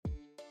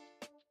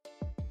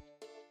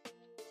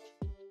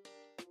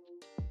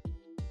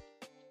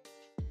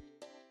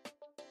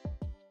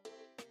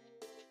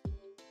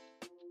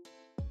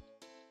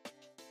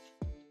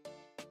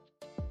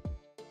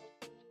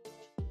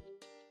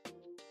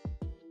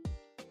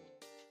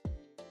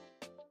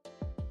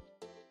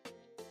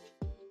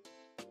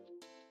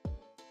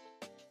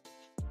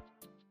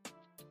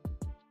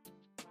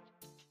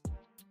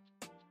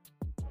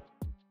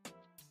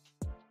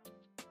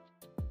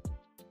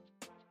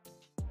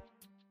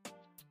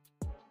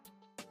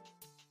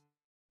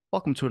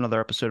Welcome to another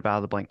episode of Out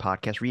of the Blank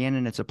podcast.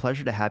 Rhiannon, it's a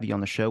pleasure to have you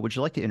on the show. Would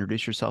you like to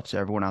introduce yourself to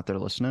everyone out there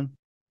listening?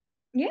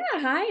 Yeah,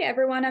 hi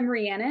everyone. I'm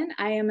Rhiannon.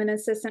 I am an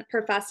assistant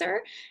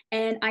professor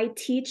and I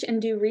teach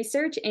and do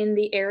research in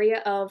the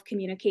area of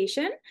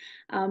communication.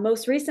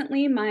 Most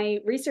recently, my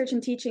research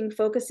and teaching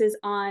focuses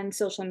on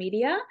social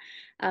media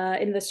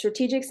in the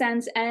strategic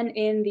sense and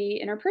in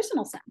the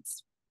interpersonal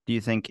sense. Do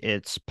you think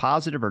it's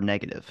positive or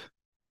negative?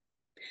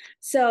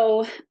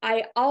 So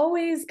I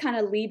always kind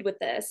of lead with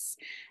this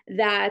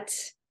that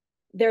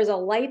there's a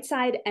light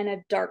side and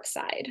a dark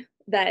side,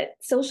 that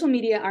social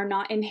media are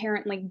not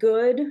inherently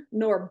good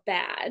nor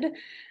bad.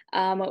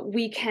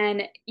 We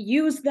can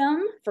use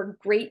them for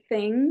great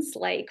things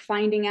like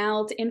finding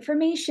out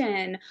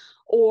information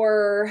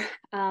or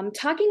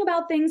talking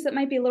about things that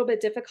might be a little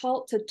bit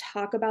difficult to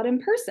talk about in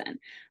person.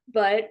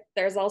 But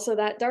there's also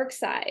that dark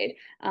side.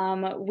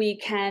 We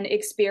can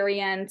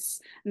experience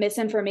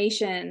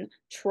misinformation,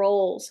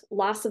 trolls,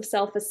 loss of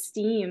self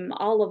esteem,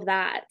 all of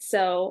that.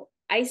 So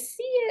I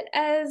see it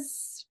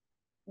as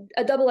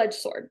a double-edged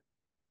sword.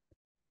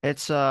 I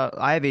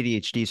have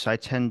ADHD, so I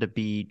tend to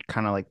be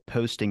kind of like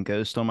post and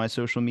ghost on my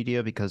social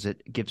media because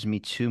it gives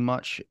me too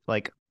much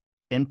like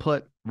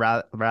input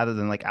rather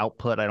than like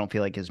output. I don't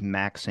feel like is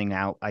maxing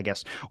out, I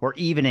guess, or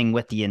evening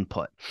with the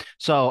input.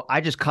 So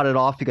I just cut it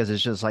off because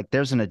it's just like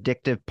there's an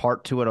addictive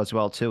part to it as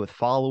well too, with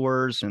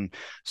followers and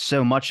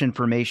so much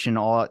information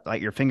all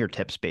at your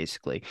fingertips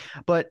basically.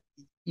 But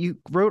you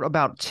wrote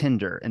about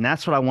Tinder, and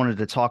that's what I wanted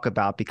to talk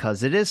about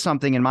because it is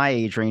something in my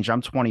age range.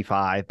 I'm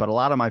 25, but a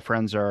lot of my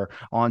friends are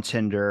on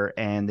Tinder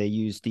and they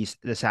use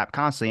this app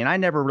constantly. And I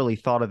never really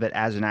thought of it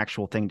as an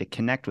actual thing to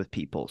connect with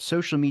people.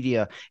 Social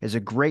media is a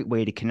great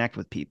way to connect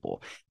with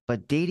people.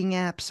 But dating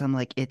apps, I'm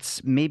like,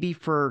 it's maybe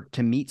for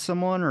to meet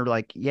someone or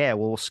like, yeah,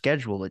 we'll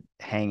schedule a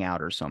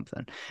hangout or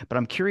something. But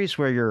I'm curious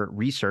where your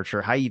research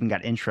or how you even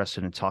got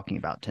interested in talking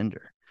about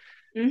Tinder.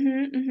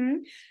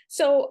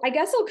 So I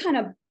guess I'll kind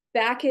of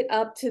back it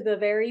up to the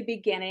very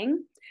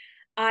beginning.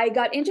 I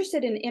got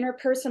interested in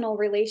interpersonal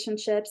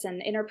relationships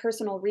and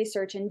interpersonal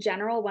research in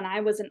general when I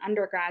was an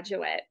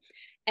undergraduate.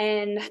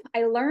 And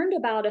I learned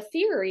about a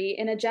theory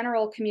in a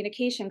general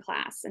communication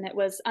class, and it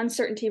was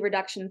uncertainty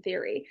reduction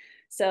theory.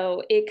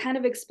 So it kind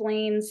of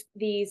explains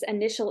these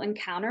initial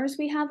encounters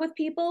we have with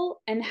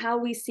people and how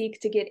we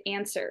seek to get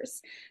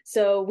answers.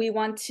 So we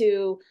want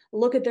to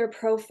look at their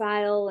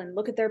profile and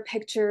look at their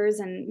pictures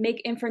and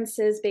make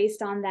inferences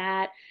based on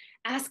that,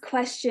 ask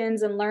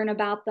questions and learn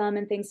about them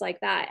and things like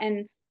that.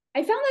 And I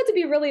found that to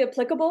be really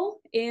applicable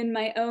in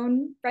my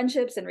own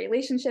friendships and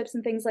relationships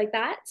and things like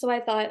that. So I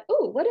thought,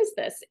 oh, what is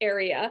this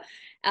area?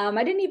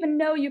 I didn't even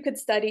know you could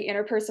study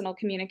interpersonal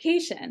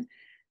communication.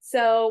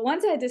 So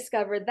once I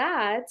discovered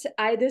that,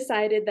 I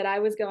decided that I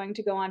was going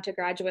to go on to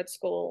graduate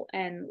school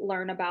and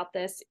learn about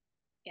this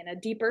in a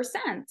deeper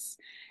sense.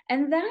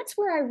 And that's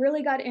where I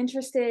really got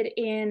interested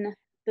in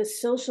the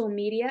social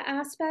media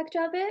aspect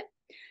of it.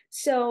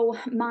 So,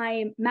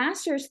 my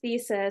master's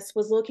thesis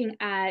was looking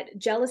at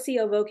jealousy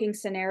evoking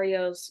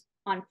scenarios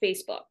on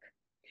Facebook.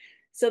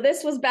 So,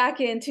 this was back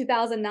in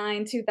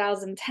 2009,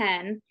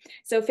 2010.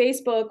 So,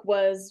 Facebook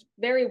was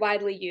very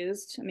widely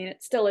used. I mean,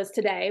 it still is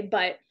today,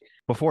 but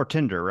Before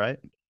Tinder, right?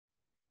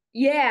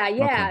 yeah, Okay.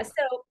 yeah.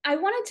 So I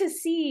wanted to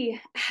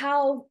see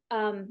how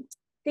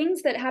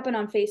things that happen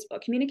on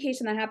Facebook,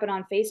 communication that happened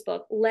on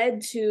Facebook,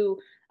 led to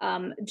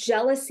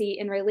jealousy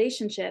in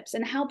relationships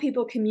and how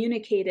people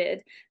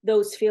communicated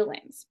those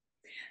feelings.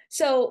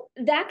 So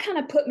that kind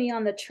of put me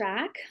on the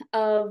track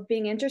of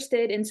being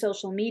interested in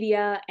social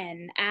media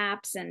and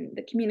apps and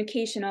the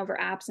communication over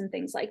apps and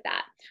things like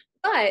that.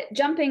 But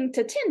jumping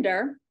to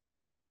Tinder,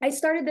 I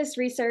started this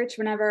research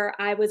whenever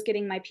I was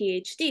getting my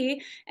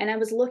PhD, and I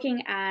was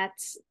looking at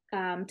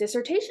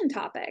dissertation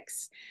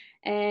topics.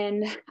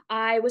 And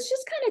I was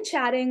just kind of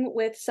chatting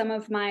with some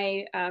of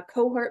my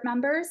cohort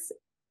members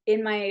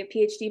in my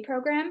PhD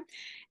program,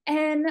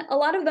 and a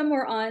lot of them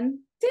were on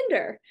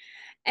Tinder.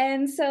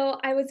 And so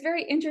I was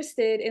very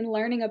interested in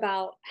learning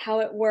about how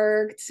it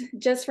worked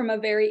just from a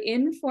very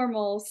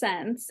informal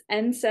sense.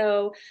 And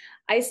so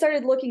I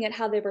started looking at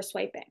how they were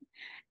swiping.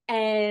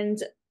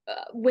 And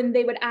when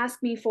they would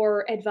ask me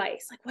for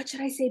advice, like, what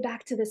should I say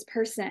back to this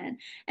person?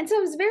 And so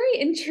I was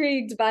very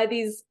intrigued by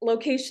these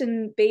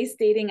location based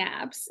dating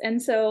apps. And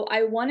so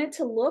I wanted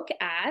to look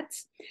at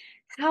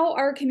how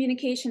our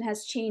communication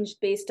has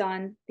changed based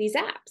on these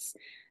apps.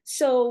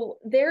 So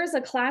there's a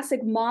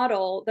classic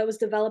model that was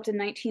developed in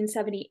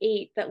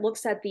 1978 that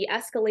looks at the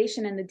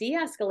escalation and the de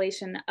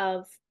escalation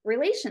of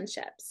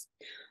relationships.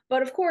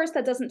 But of course,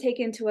 that doesn't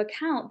take into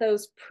account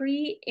those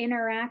pre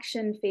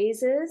interaction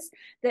phases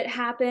that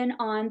happen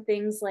on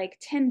things like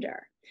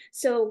Tinder.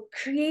 So,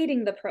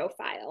 creating the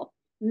profile,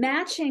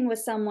 matching with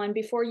someone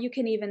before you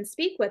can even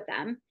speak with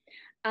them,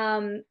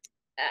 um,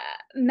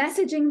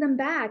 messaging them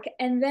back,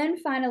 and then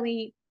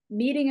finally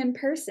meeting in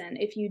person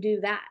if you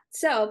do that.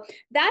 So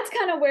that's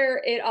kind of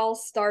where it all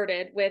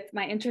started with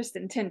my interest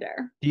in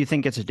Tinder. Do you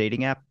think it's a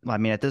dating app? I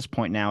mean, at this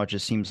point now, it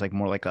just seems like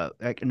more like I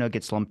know it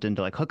gets lumped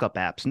into like hookup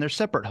apps, and they're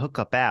separate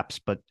hookup apps.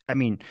 But I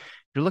mean,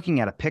 you're looking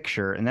at a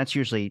picture, and that's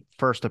usually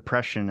first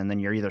impression, and then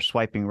you're either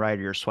swiping right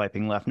or you're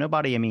swiping left.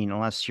 Nobody, I mean,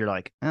 unless you're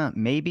like,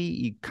 maybe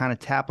you kind of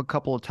tap a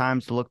couple of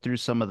times to look through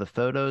some of the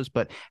photos.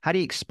 But how do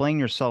you explain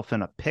yourself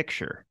in a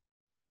picture?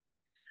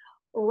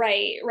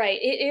 Right, right.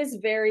 It is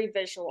very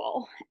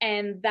visual.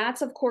 And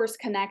that's, of course,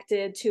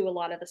 connected to a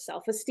lot of the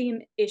self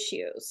esteem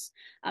issues.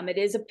 It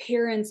is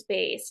appearance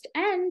based.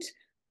 And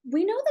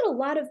we know that a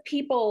lot of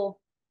people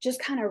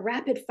just kind of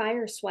rapid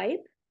fire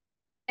swipe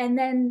and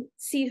then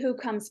see who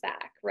comes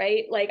back,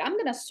 right? Like, I'm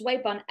going to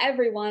swipe on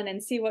everyone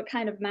and see what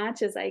kind of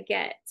matches I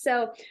get.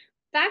 So,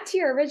 back to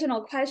your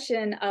original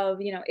question of,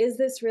 is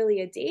this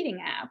really a dating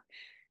app?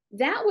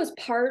 That was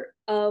part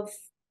of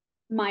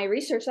my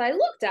research that I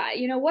looked at.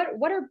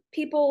 What are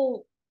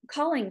people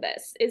calling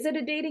this? Is it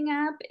a dating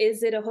app?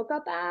 Is it a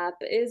hookup app?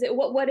 Is it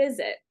what is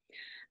it?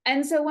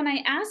 And so when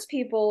I asked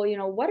people,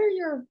 what are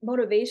your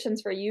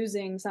motivations for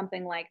using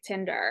something like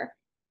Tinder?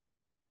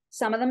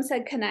 Some of them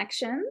said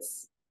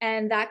connections,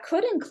 and that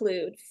could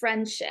include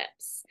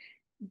friendships,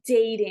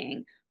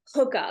 dating,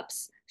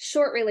 hookups,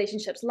 short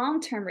relationships,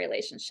 long term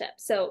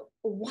relationships. So,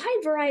 a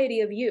wide variety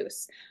of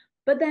use.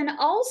 But then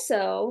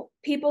also,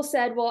 people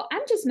said, well,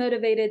 I'm just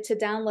motivated to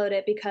download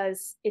it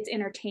because it's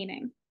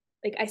entertaining.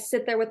 Like, I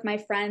sit there with my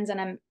friends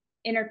and I'm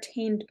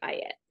entertained by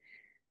it.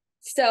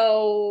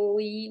 So,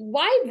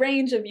 wide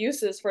range of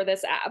uses for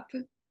this app.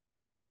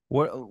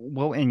 What,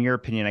 in your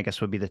opinion, I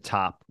guess would be the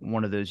top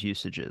one of those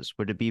usages?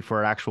 Would it be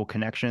for actual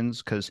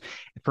connections? Because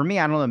for me,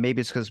 I don't know.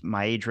 Maybe it's because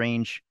my age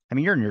range. I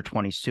mean, you're in your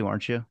 20s too,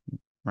 aren't you?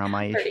 Around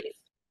my age.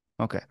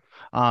 30s. Okay.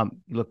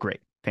 You look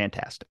great.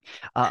 Fantastic.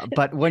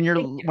 But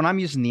when I'm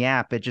using the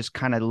app, it just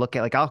kind of look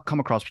at like I'll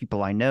come across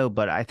people I know,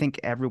 but I think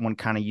everyone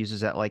kind of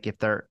uses that like if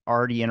they're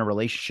already in a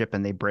relationship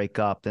and they break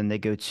up, then they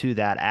go to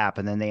that app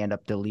and then they end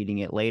up deleting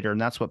it later.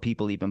 And that's what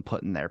people even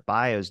put in their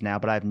bios now.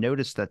 But I've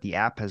noticed that the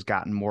app has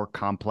gotten more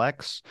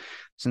complex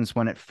since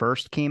when it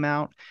first came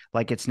out.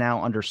 Like it's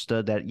now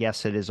understood that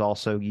yes, it is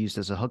also used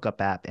as a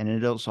hookup app and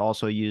it is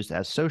also used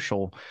as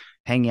social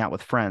hanging out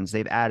with friends.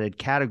 They've added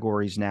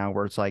categories now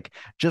where it's like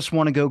just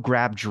want to go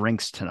grab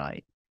drinks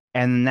tonight.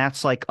 And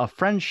that's like a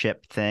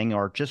friendship thing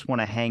or just want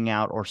to hang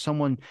out or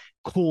someone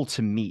cool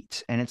to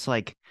meet. And it's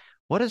like,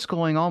 what is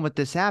going on with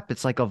this app?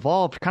 It's like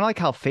evolved, kind of like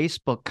how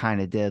Facebook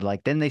kind of did.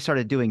 Like then they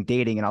started doing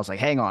dating, and I was like,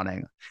 hang on, hang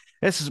on.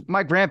 This is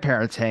my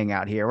grandparents hang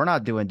out here. We're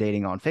not doing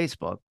dating on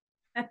Facebook.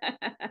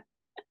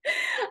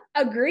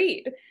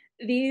 Agreed.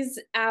 These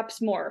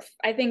apps morph.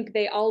 I think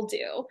they all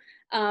do.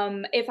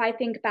 If I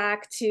think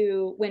back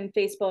to when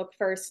Facebook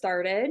first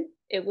started,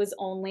 it was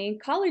only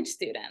college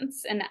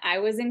students, and I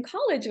was in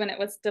college when it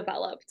was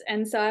developed.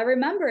 And so I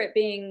remember it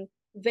being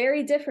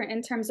very different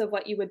in terms of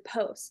what you would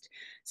post.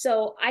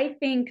 So I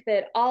think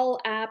that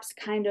all apps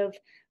kind of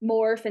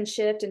morph and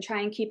shift and try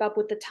and keep up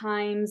with the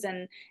times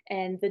and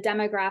the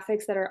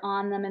demographics that are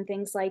on them and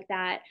things like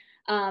that.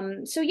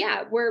 So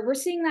yeah, we're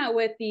seeing that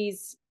with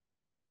these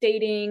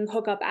dating,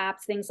 hookup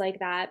apps, things like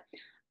that.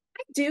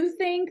 I do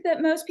think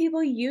that most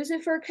people use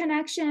it for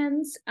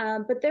connections,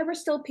 but there were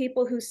still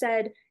people who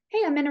said,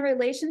 hey, I'm in a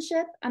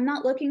relationship. I'm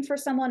not looking for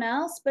someone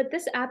else, but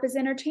this app is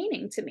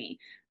entertaining to me.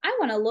 I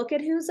want to look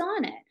at who's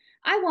on it.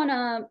 I want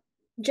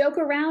to joke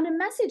around and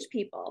message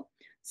people.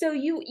 So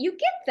you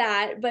get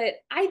that, but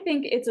I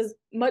think it's a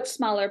much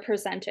smaller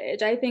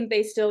percentage. I think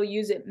they still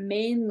use it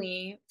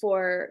mainly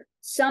for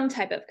some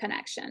type of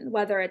connection,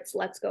 whether it's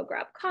let's go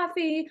grab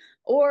coffee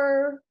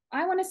or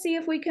I want to see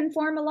if we can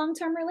form a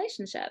long-term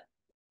relationship.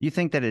 You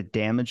think that it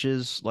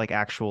damages like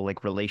actual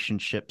like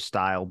relationship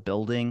style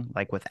building,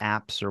 like with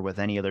apps or with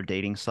any other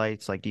dating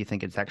sites? Like, do you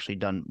think it's actually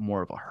done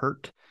more of a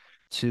hurt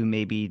to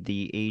maybe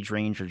the age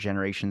range or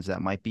generations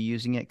that might be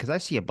using it? Because I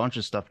see a bunch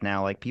of stuff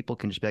now, like people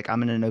can just be like,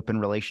 I'm in an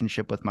open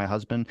relationship with my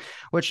husband,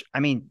 which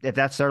I mean, if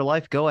that's their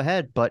life, go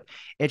ahead. But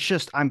it's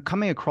just, I'm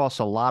coming across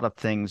a lot of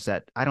things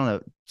that I don't know,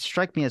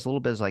 strike me as a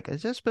little bit as like,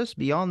 is this supposed to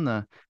be on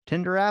the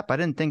Tinder app? I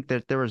didn't think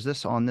that there was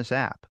this on this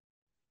app.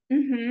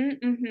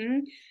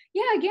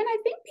 Yeah, again, I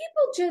think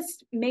people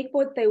just make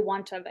what they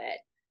want of it.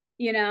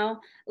 You know,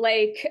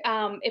 like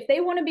if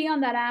they want to be on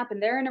that app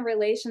and they're in a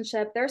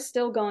relationship, they're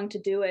still going to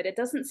do it. It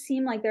doesn't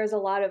seem like there's a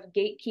lot of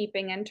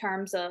gatekeeping in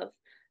terms of,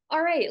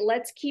 all right,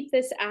 let's keep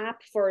this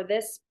app for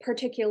this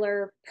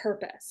particular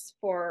purpose,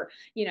 for,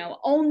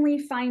 only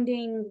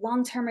finding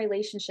long-term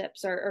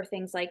relationships or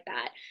things like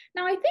that.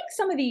 Now, I think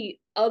some of the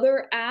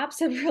other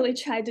apps have really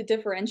tried to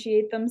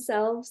differentiate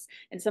themselves,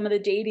 and some of the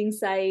dating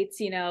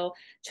sites,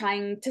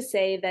 trying to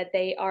say that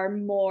they are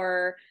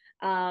more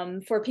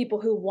for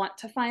people who want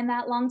to find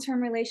that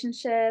long-term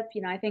relationship.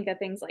 I think of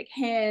things like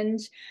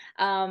Hinge,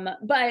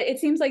 but it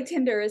seems like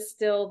Tinder is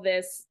still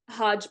this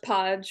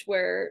hodgepodge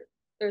where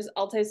there's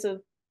all types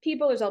of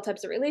people, there's all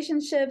types of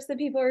relationships that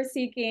people are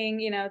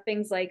seeking,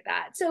 things like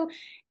that. So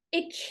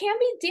it can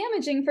be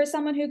damaging for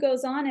someone who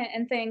goes on it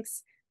and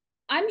thinks,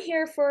 I'm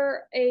here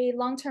for a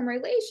long-term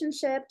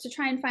relationship to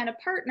try and find a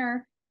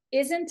partner.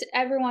 Isn't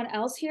everyone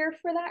else here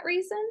for that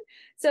reason?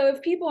 So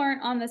if people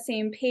aren't on the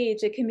same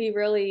page, it can be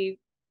really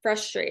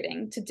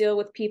frustrating to deal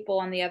with people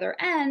on the other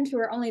end who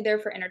are only there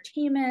for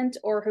entertainment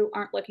or who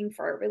aren't looking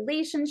for a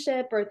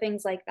relationship or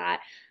things like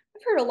that.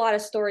 I've heard a lot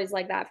of stories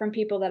like that from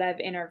people that I've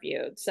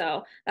interviewed.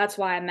 So that's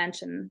why I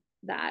mentioned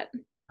that.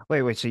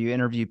 Wait, so you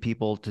interview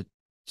people to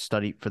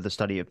study for the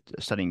study of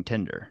studying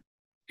Tinder?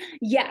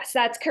 Yes,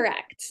 that's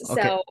correct.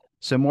 Okay. So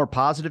So more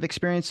positive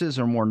experiences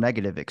or more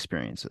negative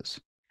experiences?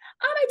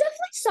 I definitely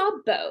saw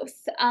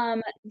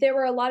both. There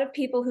were a lot of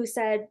people who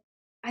said,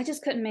 "I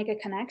just couldn't make a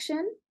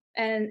connection,"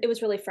 and it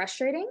was really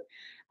frustrating.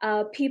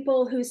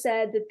 People who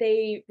said that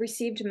they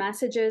received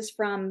messages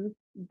from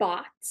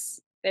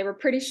bots. They were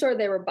pretty sure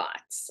they were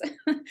bots.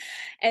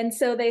 And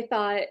so they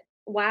thought,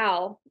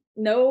 "Wow,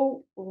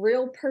 no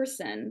real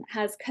person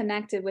has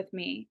connected with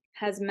me,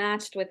 has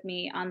matched with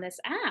me on this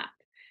app."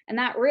 And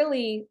that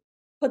really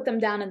put them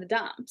down in the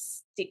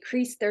dumps,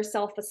 decreased their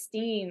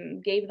self-esteem,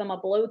 gave them a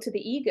blow to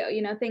the ego,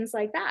 things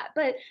like that.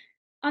 But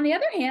on the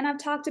other hand, I've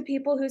talked to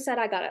people who said,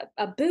 I got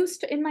a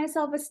boost in my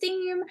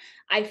self-esteem.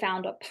 I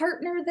found a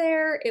partner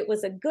there. It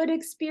was a good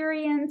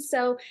experience.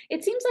 So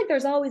it seems like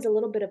there's always a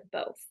little bit of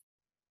both.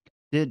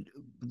 Did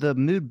the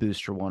mood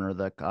booster one or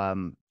the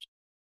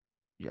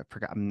yeah, I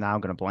forgot. I'm now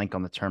going to blank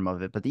on the term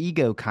of it, but the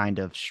ego kind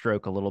of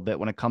stroke a little bit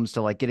when it comes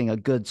to like getting a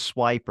good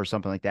swipe or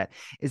something like that.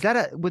 Is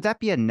that would that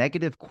be a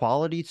negative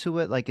quality to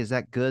it? Like, is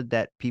that good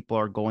that people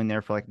are going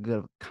there for like a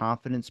good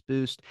confidence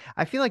boost?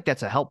 I feel like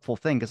that's a helpful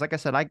thing because, like I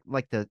said, I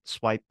like to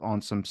swipe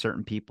on some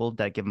certain people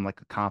that give them like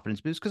a confidence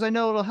boost because I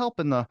know it'll help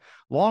in the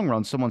long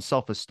run someone's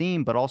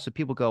self-esteem, but also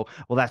people go,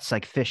 well, that's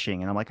like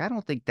phishing. And I'm like, I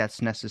don't think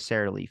that's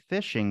necessarily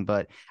phishing,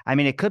 but I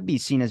mean, it could be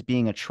seen as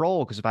being a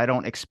troll because if I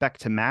don't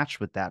expect to match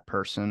with that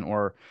person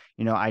or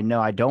I know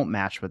I don't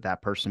match with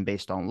that person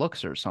based on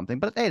looks or something,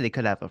 but hey, they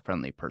could have a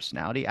friendly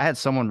personality. I had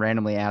someone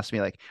randomly ask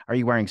me, like, are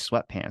you wearing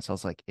sweatpants? I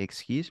was like,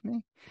 excuse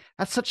me?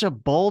 That's such a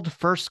bold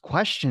first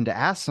question to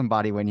ask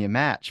somebody when you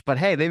match. But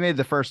hey, they made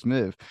the first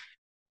move.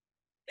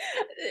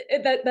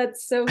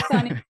 That's so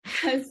funny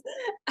because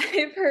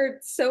I've heard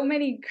so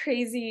many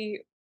crazy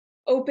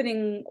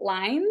opening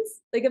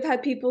lines. Like I've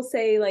had people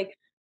say like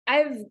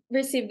I've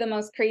received the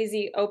most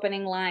crazy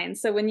opening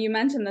lines. So when you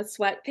mentioned the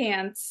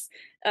sweatpants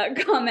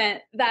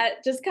comment,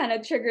 that just kind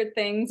of triggered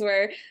things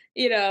where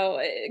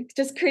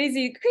just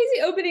crazy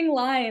opening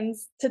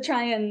lines to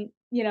try and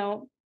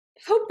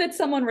hope that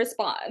someone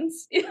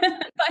responds.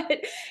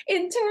 But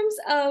in terms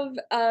of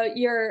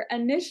your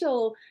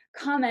initial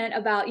comment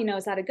about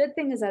is that a good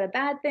thing? Is that a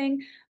bad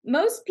thing?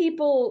 Most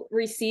people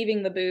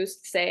receiving the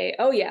boost say,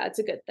 "Oh yeah, it's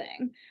a good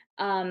thing."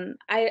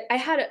 I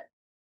had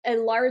a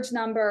large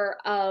number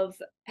of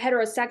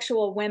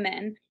heterosexual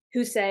women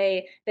who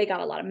say they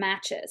got a lot of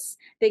matches,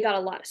 they got a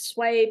lot of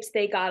swipes,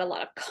 they got a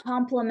lot of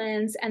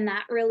compliments, and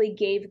that really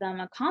gave them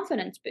a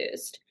confidence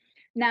boost.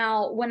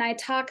 Now, when I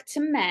talk to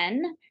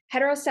men,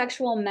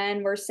 heterosexual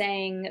men were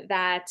saying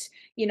that,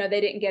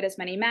 they didn't get as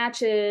many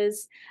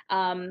matches.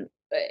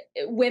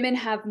 Women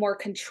have more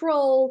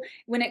control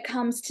when it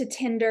comes to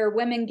Tinder.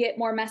 Women get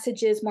more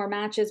messages, more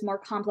matches, more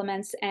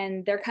compliments,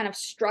 and they're kind of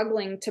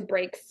struggling to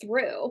break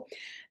through.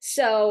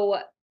 So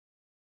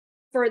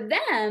for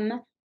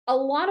them, a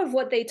lot of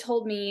what they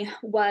told me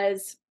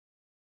was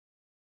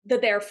that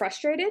they're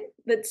frustrated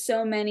that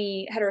so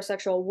many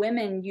heterosexual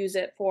women use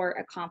it for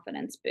a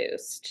confidence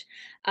boost,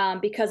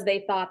 because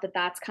they thought that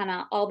that's kind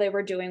of all they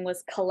were doing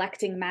was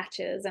collecting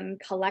matches and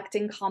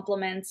collecting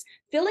compliments,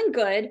 feeling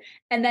good,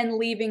 and then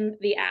leaving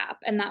the app.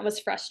 And that was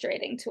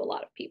frustrating to a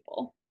lot of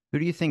people. Who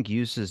do you think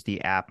uses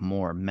the app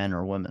more, men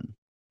or women?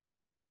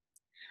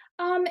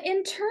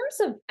 In terms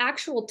of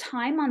actual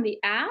time on the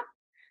app,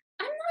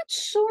 I'm not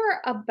sure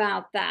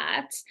about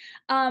that.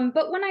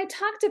 But when I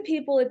talked to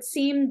people, it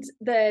seemed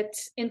that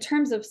in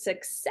terms of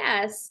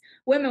success,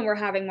 women were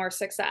having more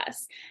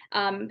success,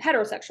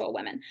 heterosexual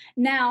women.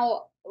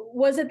 Now,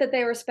 was it that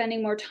they were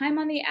spending more time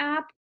on the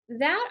app?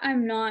 That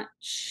I'm not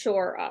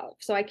sure of.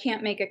 So I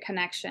can't make a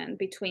connection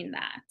between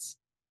that.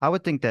 I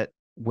would think that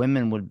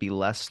women would be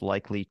less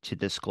likely to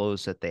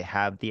disclose that they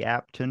have the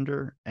app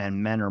Tinder,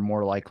 and men are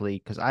more likely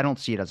because I don't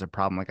see it as a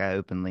problem. Like I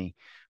openly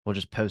will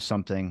just post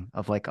something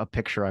of like a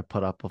picture I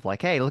put up of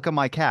like, hey, look at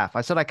my calf.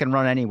 I said I can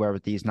run anywhere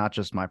with these, not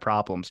just my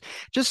problems.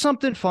 Just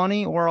something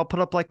funny, or I'll put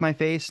up like my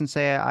face and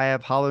say I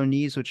have hollow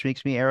knees, which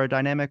makes me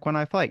aerodynamic when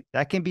I fight.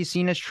 That can be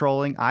seen as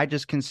trolling. I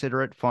just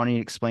consider it funny.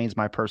 It explains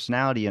my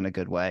personality in a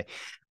good way.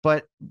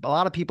 But a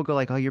lot of people go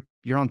like, "Oh,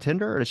 you're on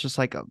Tinder?" It's just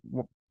like,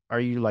 are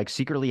you like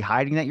secretly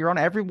hiding that you're on?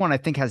 Everyone I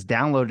think has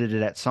downloaded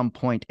it at some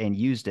point and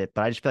used it,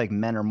 but I just feel like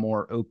men are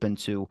more open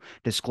to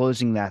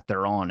disclosing that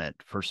they're on it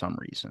for some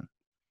reason.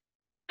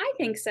 I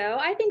think so.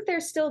 I think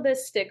there's still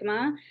this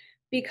stigma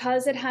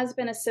because it has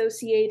been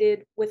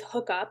associated with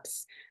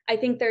hookups. I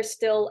think there's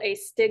still a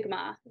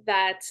stigma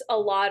that a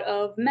lot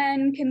of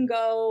men can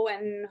go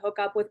and hook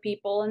up with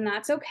people, and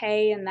that's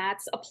okay and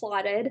that's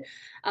applauded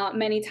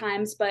many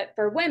times. But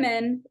for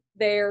women,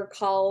 they're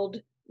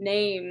called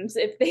names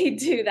if they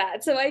do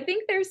that. So I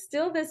think there's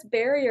still this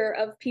barrier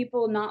of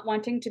people not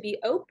wanting to be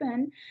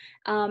open,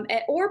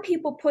 or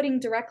people putting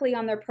directly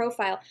on their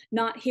profile,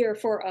 not here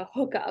for a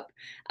hookup.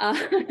 Uh,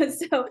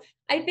 so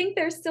I think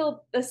there's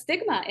still a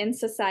stigma in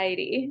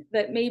society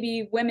that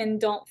maybe women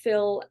don't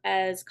feel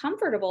as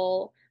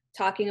comfortable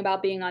talking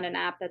about being on an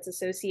app that's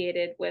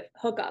associated with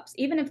hookups,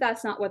 even if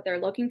that's not what they're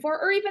looking for,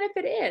 or even if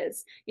it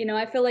is.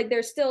 I feel like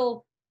there's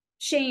still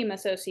shame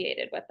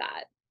associated with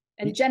that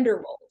and gender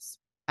roles.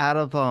 Out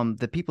of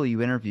the people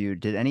you interviewed,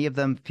 did any of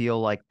them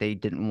feel like they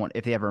didn't want,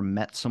 if they ever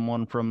met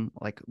someone from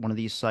like one of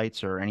these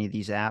sites or any of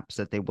these apps,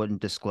 that they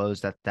wouldn't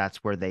disclose that that's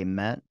where they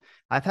met?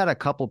 I've had a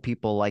couple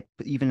people, like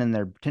even in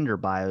their Tinder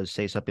bios,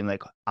 say something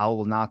like, I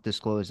will not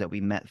disclose that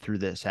we met through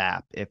this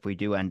app if we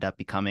do end up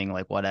becoming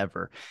like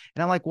whatever.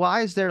 And I'm like,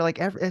 why is there like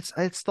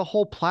it's the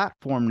whole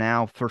platform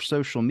now for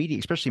social media,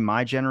 especially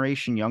my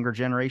generation, younger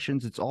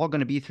generations, it's all going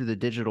to be through the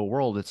digital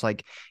world. It's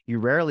like you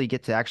rarely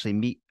get to actually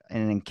meet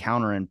an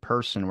encounter in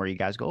person where you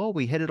guys go, oh,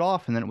 we hit it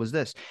off, and then it was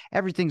this.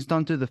 Everything's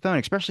done through the phone,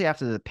 especially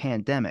after the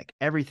pandemic.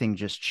 Everything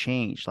just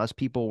changed. Less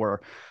people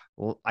were,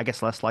 well, I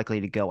guess, less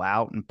likely to go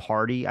out and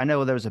party. I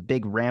know there was a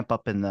big ramp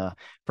up in the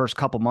first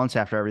couple months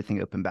after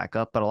everything opened back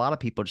up, but a lot of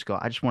people just go,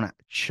 I just want a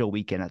chill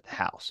weekend at the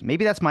house.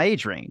 Maybe that's my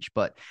age range,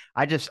 but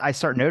I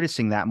start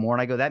noticing that more,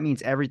 and I go, that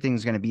means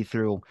everything's going to be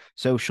through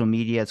social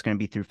media. It's going to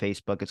be through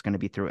Facebook. It's going to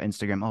be through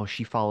Instagram. Oh,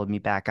 she followed me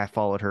back. I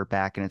followed her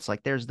back, and it's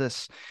like there's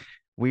this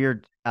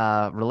weird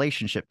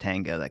relationship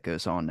tango that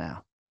goes on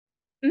now.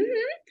 Mhm.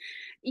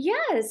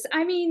 Yes,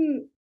 I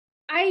mean,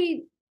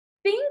 I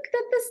think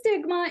that the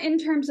stigma in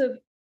terms of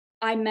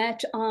I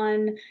met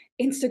on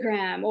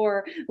Instagram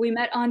or we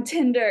met on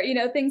Tinder,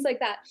 things like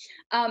that.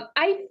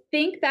 I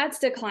think that's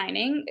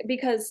declining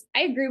because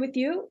I agree with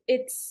you.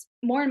 It's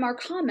more and more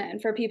common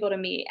for people to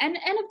meet and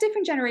of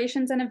different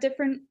generations and of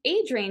different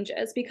age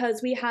ranges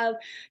because we have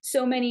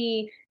so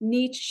many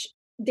niche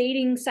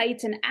dating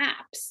sites and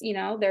apps.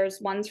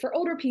 There's ones for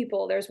older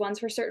people, there's ones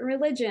for certain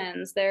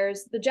religions,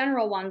 there's the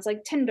general ones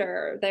like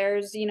Tinder,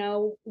 there's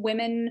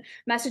women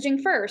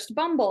messaging first,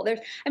 Bumble.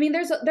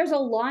 There's a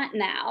lot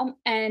now,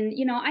 and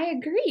I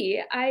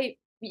agree.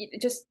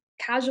 Just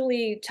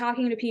casually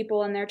talking to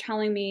people, and they're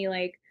telling me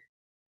like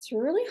it's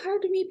really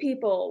hard to meet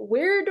people.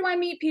 Where do I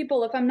meet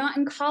people if I'm not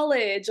in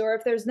college or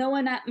if there's no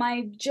one at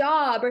my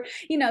job or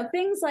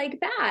things like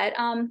that.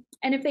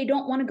 And if they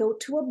don't want to go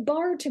to a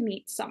bar to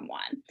meet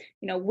someone,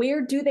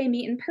 where do they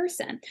meet in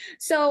person?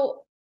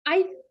 So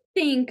I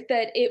think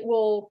that it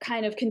will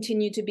kind of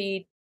continue to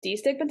be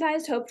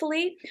destigmatized,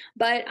 hopefully.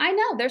 But I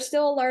know there's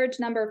still a large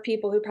number of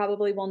people who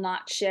probably will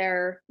not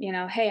share,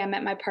 hey, I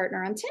met my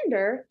partner on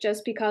Tinder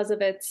just because of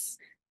its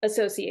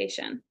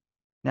association.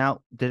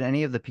 Now, did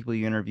any of the people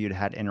you interviewed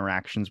had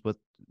interactions with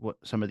what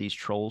some of these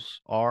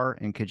trolls are?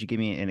 And could you give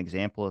me an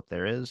example if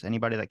there is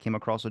anybody that came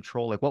across a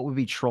troll? Like what would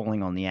be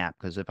trolling on the app?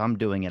 Because if I'm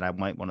doing it, I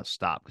might want to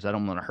stop because I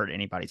don't want to hurt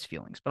anybody's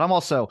feelings. But I'm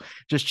also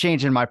just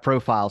changing my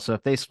profile. So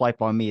if they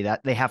swipe on me,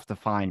 that they have to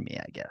find me,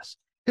 I guess.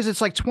 Because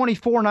it's like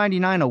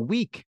 24.99 a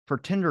week for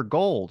Tinder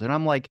Gold. And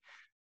I'm like,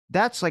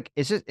 that's like,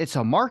 it's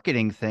a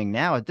marketing thing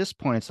now. At this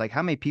point, it's like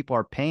how many people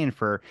are paying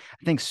for,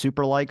 I think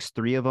super likes,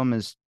 three of them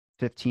is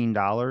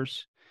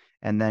 $15.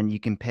 And then you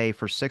can pay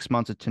for 6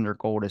 months of Tinder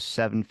Gold is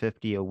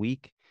 $7.50 a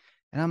week.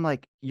 And I'm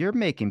like, you're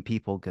making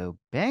people go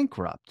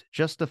bankrupt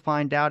just to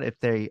find out if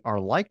they are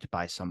liked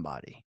by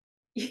somebody.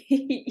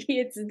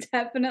 It's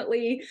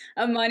definitely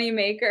a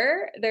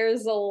moneymaker.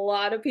 There's a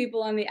lot of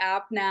people on the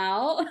app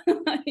now,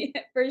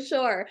 yeah, for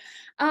sure.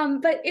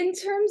 But in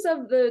terms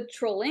of the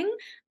trolling,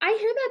 I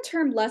hear that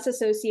term less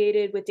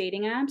associated with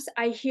dating apps.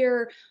 I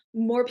hear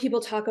more people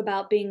talk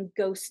about being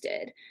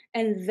ghosted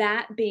and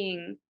that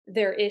being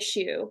their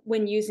issue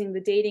when using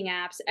the dating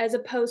apps as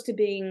opposed to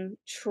being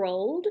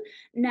trolled.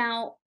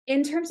 Now,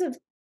 in terms of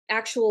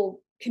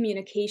actual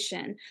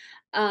communication,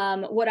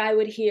 what I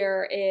would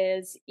hear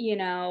is,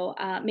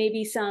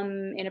 maybe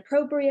some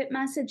inappropriate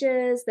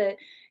messages that,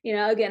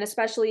 again,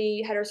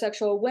 especially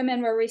heterosexual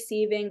women were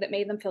receiving that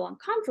made them feel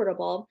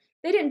uncomfortable.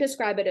 They didn't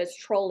describe it as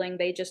trolling.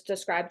 They just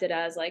described it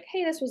as like,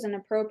 hey, this was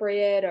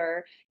inappropriate,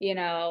 or,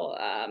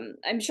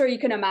 I'm sure you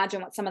can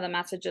imagine what some of the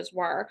messages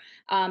were.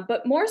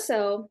 But more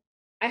so,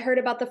 I heard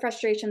about the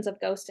frustrations of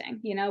ghosting.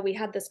 We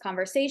had this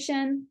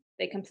conversation,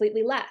 they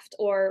completely left,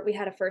 or we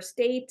had a first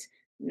date,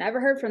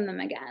 never heard from them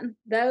again.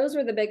 Those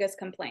were the biggest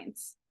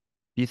complaints.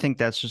 Do you think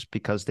that's just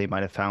because they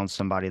might have found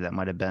somebody that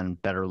might have been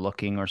better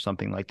looking or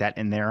something like that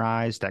in their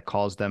eyes that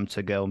caused them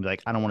to go and be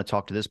like, I don't want to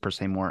talk to this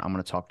person anymore. I'm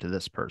going to talk to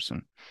this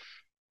person.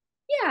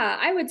 Yeah,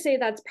 I would say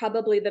that's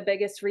probably the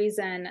biggest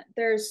reason.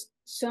 There's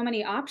so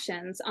many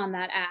options on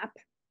that app.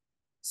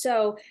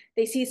 So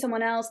they see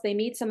someone else, they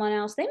meet someone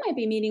else, they might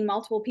be meeting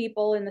multiple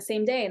people in the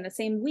same day, in the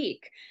same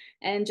week,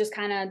 and just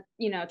kind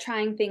of,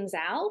 trying things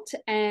out.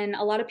 And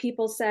a lot of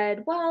people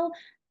said, well,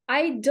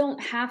 I don't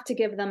have to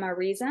give them a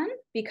reason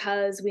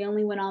because we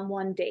only went on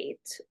one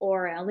date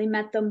or I only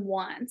met them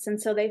once.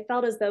 And so they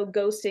felt as though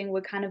ghosting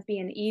would kind of be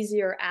an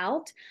easier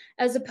out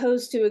as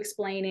opposed to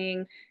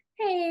explaining,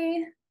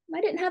 hey,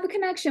 I didn't have a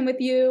connection with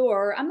you,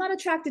 or I'm not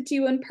attracted to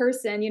you in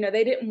person.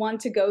 They didn't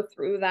want to go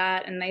through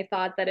that. And they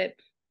thought that it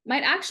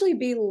might actually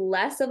be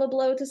less of a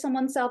blow to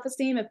someone's self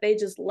esteem if they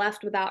just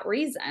left without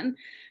reason.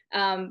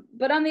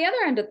 But on the other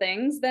end of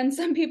things, then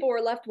some people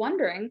were left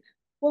wondering,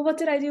 well, what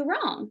did I do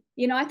wrong?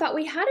 I thought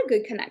we had a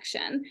good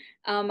connection.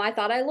 I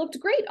thought I looked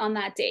great on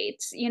that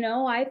date.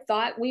 I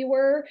thought we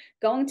were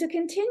going to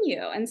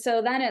continue. And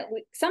so then it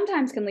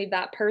sometimes can leave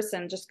that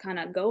person just kind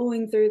of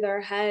going through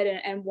their head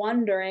and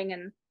wondering.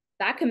 And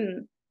that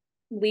can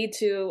lead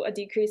to a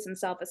decrease in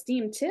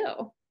self-esteem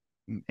too.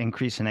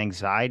 Increase in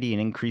anxiety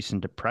and increase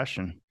in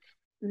depression.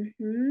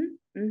 Mhm.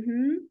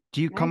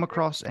 Do you I come agree.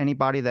 across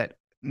anybody that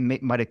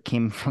might have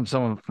came from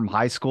someone from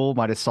high school,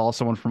 might have saw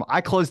someone from, I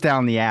closed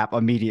down the app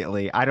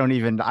immediately. I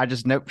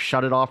just, nope,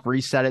 shut it off,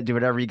 reset it, do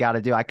whatever you got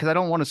to do. Because I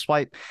don't want to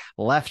swipe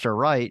left or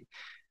right.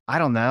 I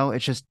don't know.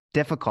 It's just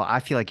difficult.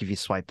 I feel like if you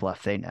swipe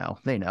left, they know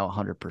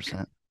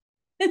 100%.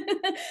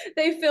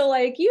 They feel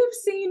like you've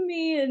seen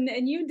me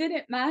and you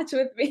didn't match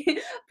with me.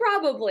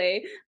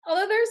 Probably.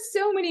 Although there's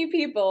so many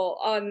people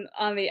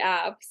on the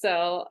app,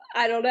 so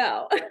I don't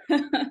know.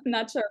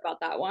 Not sure about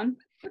that one.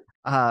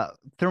 Uh,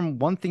 Therm,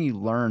 one thing you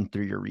learned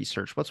through your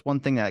research, what's one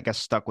thing that I guess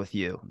stuck with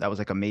you? That was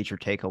like a major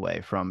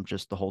takeaway from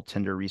just the whole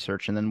Tinder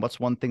research. And then what's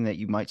one thing that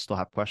you might still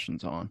have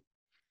questions on?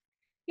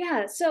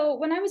 Yeah, so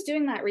when I was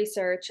doing that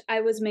research,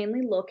 I was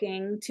mainly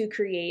looking to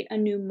create a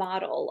new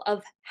model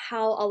of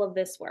how all of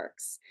this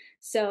works.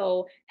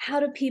 So, how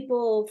do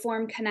people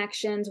form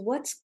connections?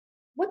 What's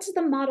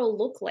the model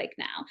look like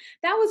now?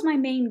 That was my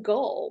main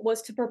goal,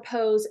 was to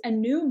propose a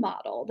new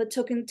model that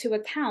took into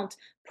account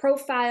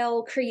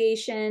profile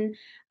creation,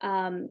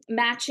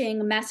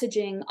 matching,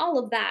 messaging, all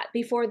of that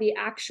before the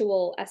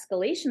actual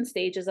escalation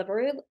stages of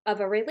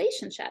a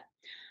relationship.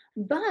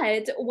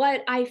 But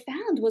what I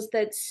found was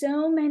that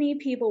so many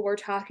people were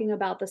talking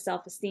about the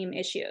self esteem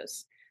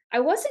issues. I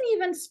wasn't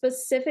even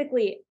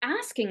specifically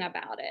asking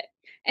about it.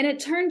 And it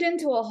turned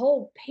into a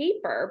whole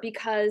paper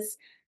because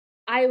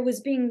I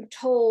was being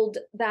told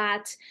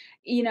that,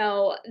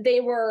 they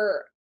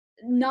were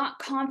not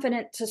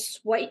confident to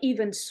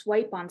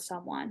swipe on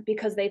someone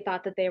because they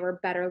thought that they were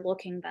better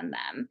looking than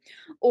them,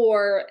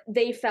 or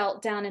they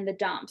felt down in the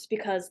dumps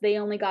because they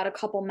only got a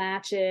couple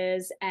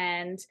matches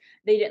and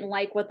they didn't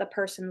like what the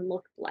person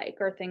looked like,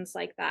 or things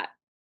like that.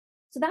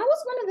 So that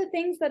was one of the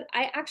things that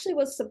I actually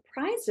was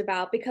surprised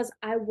about because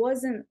I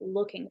wasn't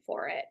looking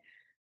for it.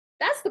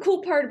 That's the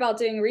cool part about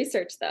doing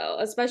research, though,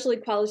 especially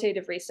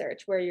qualitative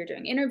research where you're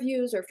doing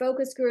interviews or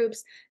focus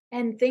groups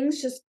and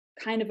things just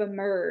kind of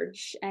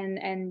emerge,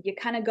 and you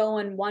kind of go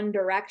in one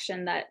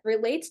direction that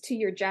relates to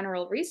your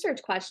general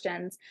research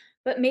questions,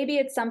 but maybe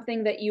it's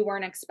something that you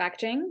weren't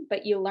expecting,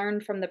 but you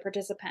learned from the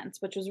participants,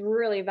 which was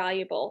really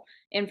valuable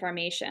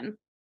information.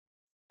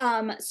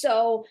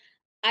 So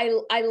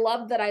I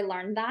love that I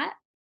learned that.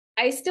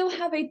 I still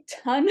have a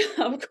ton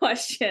of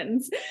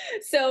questions.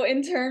 So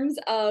in terms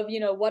of,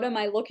 what am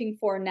I looking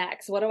for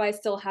next? What do I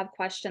still have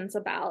questions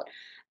about?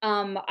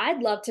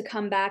 I'd love to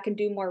come back and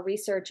do more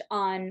research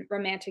on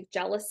romantic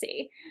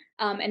jealousy,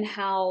 and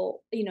how,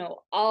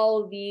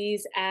 all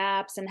these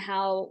apps and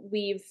how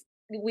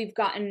we've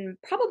gotten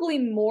probably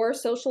more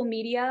social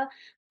media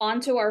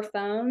onto our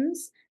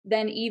phones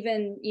than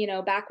even,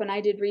 back when I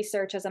did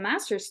research as a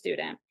master's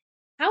student.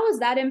 How is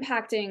that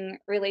impacting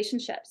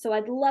relationships? So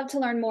I'd love to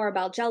learn more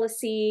about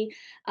jealousy.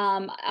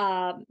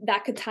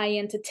 That could tie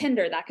into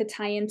Tinder. That could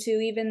tie into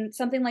even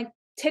something like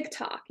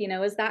TikTok.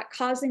 Is that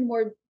causing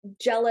more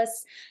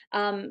jealous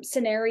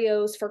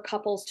scenarios for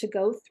couples to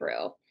go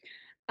through?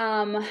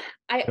 Um,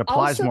 I It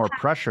applies also more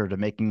pressure to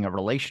making a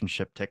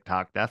relationship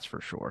TikTok, that's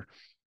for sure.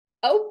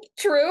 Oh,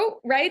 true,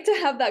 right? To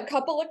have that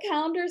couple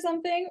account or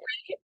something.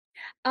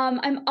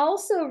 I'm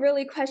also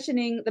really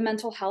questioning the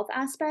mental health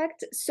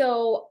aspect.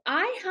 So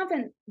I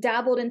haven't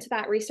dabbled into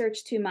that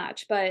research too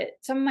much, but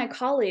some of my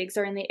colleagues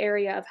are in the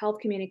area of health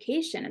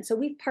communication. And so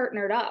we've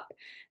partnered up.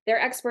 They're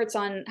experts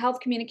on health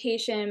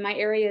communication. My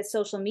area is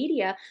social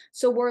media.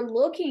 So we're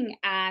looking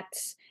at,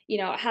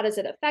 how does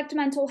it affect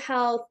mental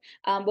health?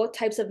 What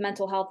types of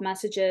mental health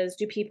messages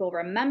do people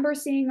remember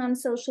seeing on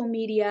social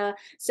media?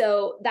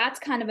 So that's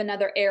kind of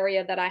another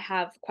area that I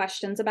have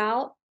questions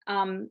about.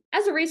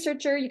 As a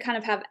researcher, you kind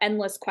of have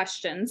endless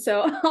questions.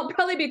 So I'll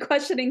probably be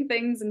questioning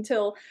things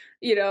until,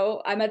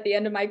 I'm at the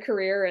end of my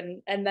career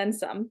and then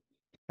some.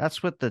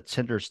 That's what the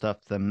Tinder stuff,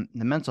 the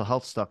mental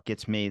health stuff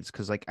gets me. It's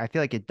because like I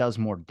feel like it does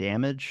more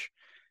damage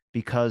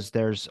because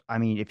I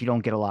mean, if you don't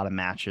get a lot of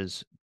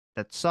matches,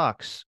 that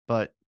sucks.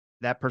 But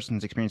that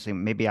person's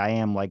experiencing, maybe I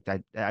am like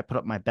I put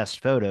up my best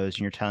photos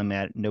and you're telling me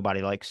that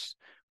nobody likes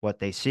what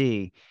they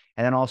see.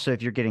 And then also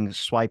if you're getting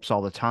swipes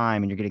all the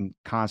time and you're getting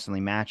constantly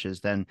matches,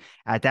 then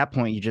at that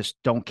point you just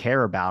don't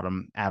care about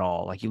them at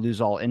all. Like you lose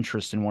all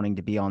interest in wanting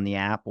to be on the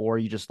app, or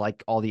you just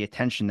like all the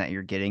attention that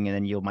you're getting, and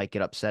then you might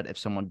get upset if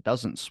someone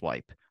doesn't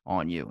swipe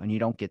on you and you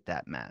don't get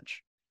that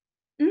match.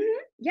 Mhm.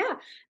 Yeah,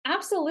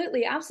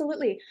 absolutely,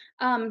 absolutely.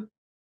 Um,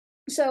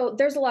 So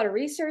there's a lot of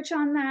research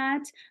on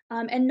that,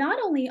 and not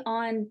only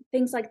on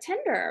things like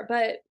Tinder,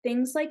 but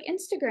things like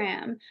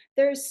Instagram.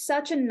 There's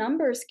such a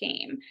numbers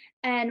game,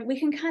 and we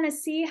can kind of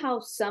see how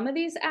some of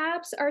these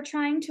apps are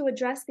trying to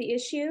address the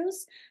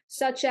issues,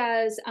 such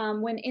as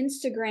when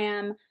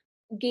Instagram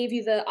gave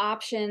you the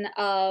option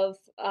of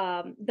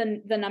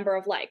the number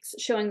of likes,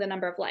 showing the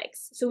number of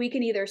likes. So we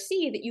can either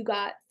see that you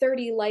got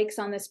 30 likes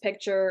on this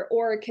picture,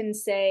 or it can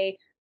say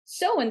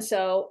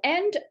so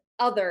and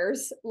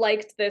others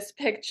liked this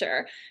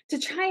picture, to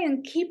try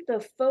and keep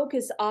the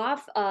focus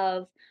off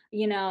of,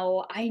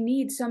 I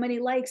need so many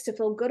likes to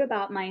feel good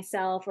about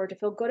myself or to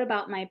feel good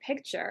about my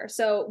picture.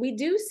 So we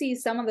do see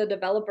some of the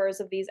developers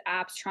of these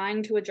apps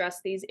trying to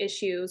address these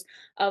issues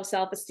of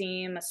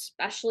self-esteem,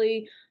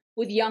 especially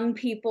with young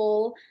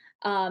people,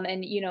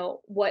 and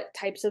what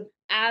types of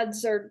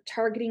ads are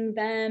targeting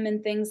them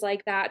and things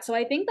like that. So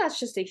I think that's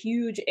just a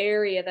huge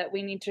area that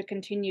we need to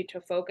continue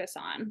to focus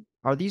on.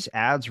 Are these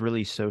ads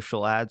really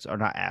social ads, or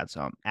not ads,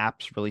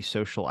 apps really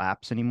social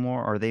apps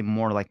anymore? Or are they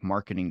more like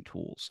marketing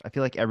tools? I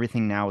feel like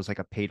everything now is like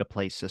a pay to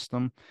play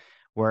system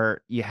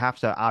where you have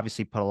to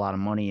obviously put a lot of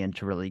money in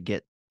to really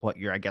get what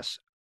I guess,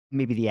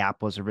 maybe the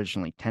app was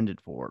originally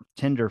intended for.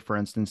 Tinder, for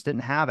instance,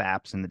 didn't have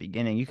apps in the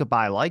beginning. You could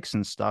buy likes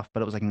and stuff,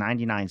 but it was like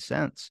 99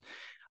 cents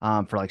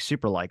for like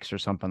super likes or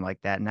something like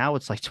that. Now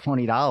it's like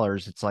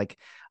 $20. It's like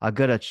a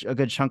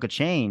good chunk of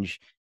change.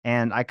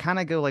 And I kind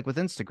of go like with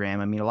Instagram.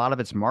 I mean, a lot of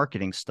it's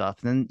marketing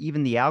stuff. Then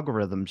even the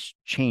algorithms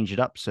change it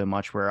up so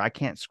much where I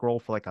can't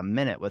scroll for like a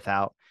minute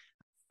without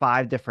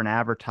five different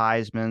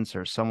advertisements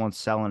or someone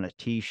selling a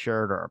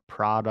t-shirt or a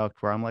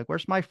product where I'm like,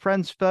 where's my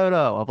friend's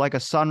photo of like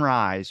a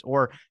sunrise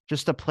or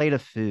just a plate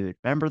of food?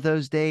 Remember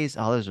those days?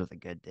 Oh, those were the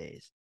good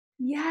days.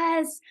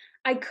 Yes,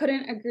 I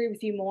couldn't agree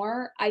with you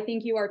more. I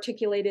think you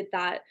articulated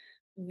that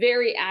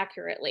very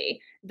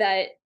accurately.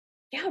 That,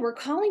 yeah, we're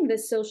calling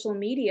this social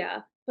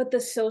media, but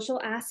the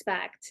social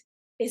aspect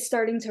is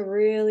starting to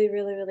really,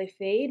 really, really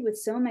fade with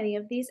so many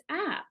of these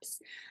apps.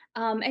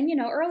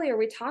 And earlier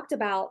we talked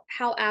about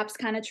how apps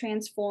kind of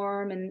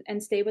transform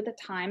and stay with the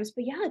times,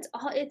 but yeah,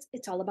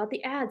 it's all about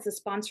the ads, the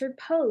sponsored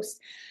posts.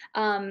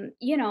 I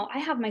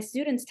have my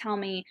students tell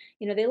me,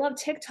 they love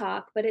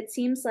TikTok, but it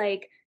seems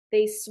like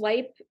they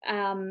swipe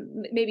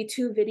maybe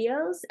two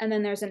videos and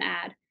then there's an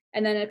ad,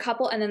 and then a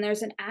couple, and then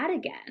there's an ad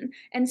again.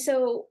 And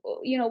so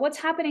what's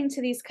happening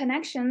to these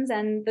connections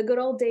and the good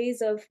old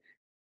days of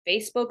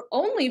Facebook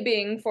only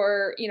being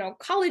for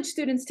college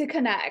students to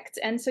connect,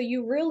 and so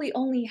you really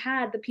only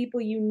had the people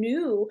you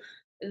knew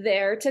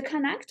there to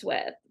connect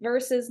with,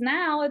 versus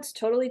now it's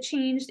totally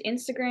changed.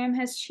 Instagram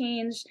has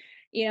changed.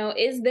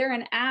 Is there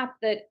an app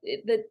that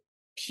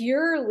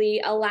purely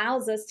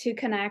allows us to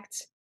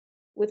connect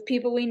with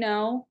people we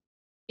know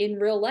in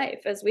real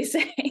life, as we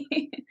say?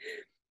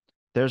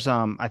 There's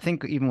I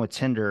think even with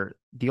Tinder,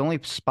 the only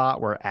spot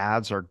where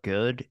ads are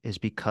good is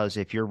because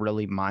if you're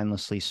really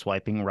mindlessly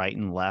swiping right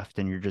and left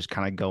and you're just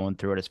kind of going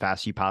through it as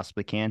fast as you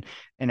possibly can,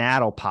 an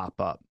ad will pop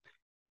up.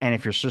 And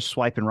if you're just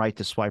swiping right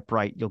to swipe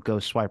right, you'll go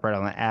swipe right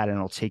on the ad and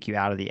it'll take you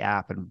out of the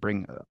app and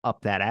bring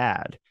up that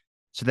ad.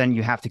 So then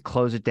you have to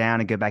close it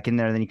down and go back in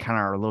there. And then you kind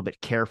of are a little bit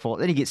careful.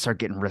 Then you start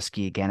getting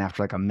risky again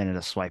after like a minute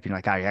of swiping.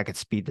 Like, oh, yeah, I could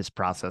speed this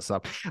process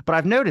up. But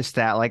I've noticed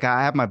that. Like,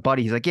 I have my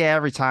buddy. He's like, yeah,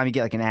 every time you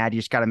get like an ad, you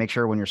just got to make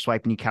sure when you're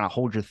swiping, you kind of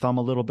hold your thumb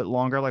a little bit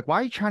longer. Like,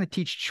 why are you trying to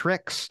teach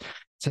tricks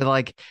to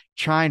like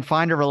try and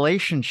find a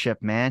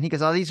relationship, man? He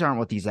goes, oh, these aren't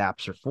what these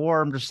apps are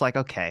for. I'm just like,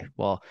 okay,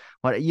 well,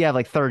 you have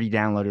like 30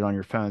 downloaded on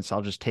your phone, so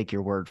I'll just take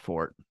your word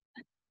for it.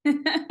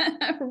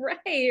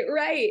 Right,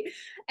 right.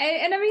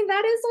 And I mean,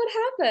 that is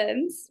what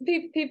happens.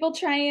 People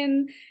try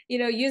and,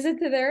 use it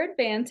to their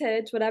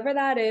advantage, whatever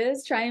that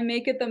is, try and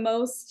make it the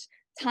most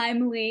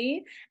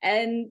timely.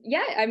 And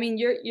yeah, I mean,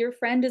 your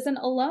friend isn't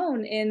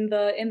alone in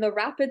the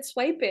rapid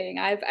swiping.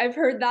 I've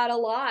heard that a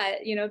lot,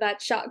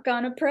 that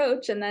shotgun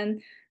approach, and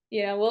then,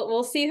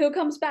 we'll see who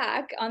comes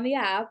back on the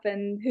app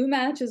and who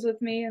matches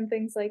with me and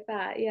things like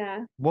that.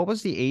 Yeah. What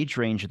was the age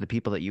range of the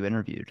people that you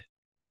interviewed?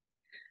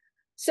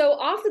 So,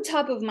 off the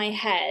top of my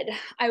head,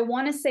 I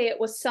want to say it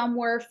was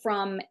somewhere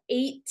from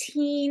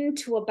 18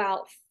 to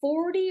about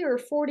 40 or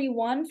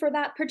 41 for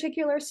that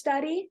particular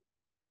study.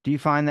 Do you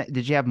find that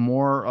did you have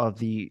more of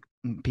the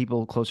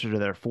people closer to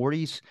their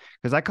 40s?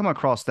 Because I come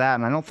across that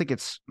and I don't think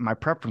it's my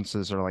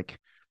preferences are like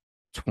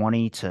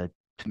 20 to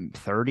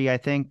 30, I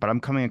think, but I'm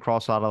coming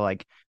across a lot of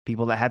like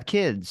people that have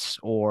kids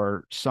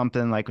or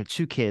something like with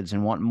two kids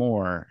and want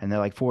more and they're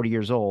like 40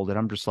 years old. And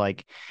I'm just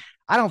like,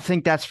 I don't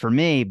think that's for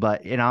me,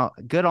 but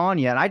good on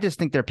you. And I just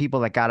think there are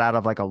people that got out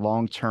of like a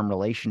long-term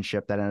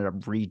relationship that ended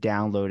up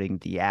re-downloading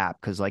the app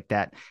because like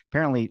that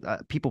apparently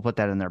people put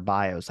that in their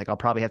bios. Like I'll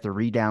probably have to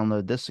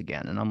re-download this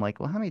again. And I'm like,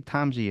 well, how many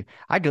times do you?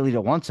 I delete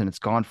it once and it's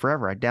gone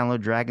forever. I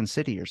download Dragon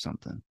City or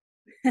something.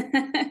 I've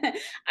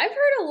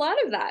heard a lot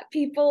of that.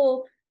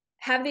 People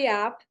have the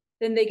app,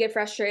 then they get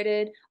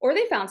frustrated, or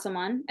they found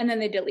someone and then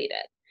they delete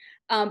it.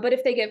 But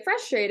if they get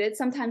frustrated,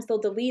 sometimes they'll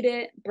delete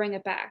it, bring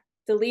it back,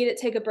 delete it,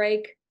 take a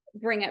break,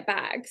 bring it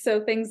back.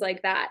 So things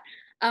like that.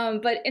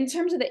 But in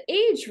terms of the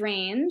age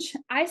range,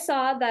 I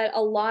saw that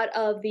a lot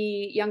of the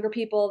younger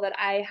people that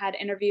I had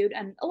interviewed,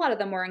 and a lot of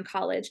them were in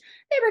college,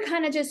 they were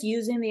kind of just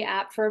using the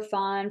app for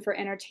fun, for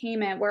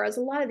entertainment. Whereas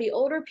a lot of the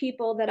older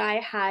people that I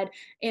had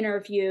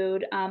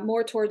interviewed,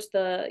 more towards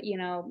the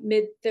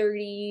mid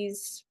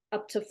 30s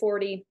up to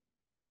 40,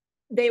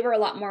 they were a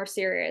lot more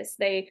serious.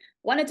 They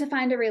wanted to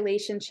find a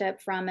relationship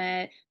from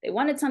it. They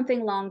wanted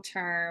something long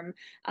term.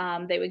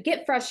 They would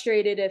get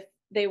frustrated if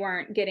they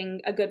weren't getting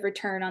a good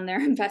return on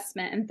their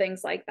investment and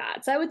things like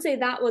that. So I would say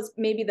that was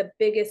maybe the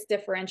biggest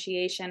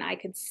differentiation I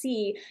could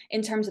see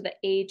in terms of the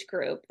age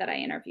group that I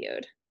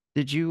interviewed.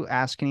 Did you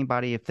ask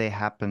anybody if they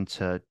happened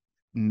to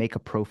make a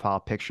profile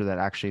picture that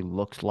actually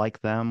looked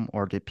like them,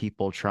 or did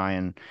people try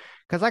and?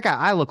 Because like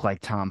I look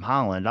like Tom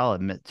Holland, I'll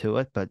admit to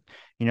it, but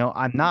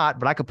I'm not.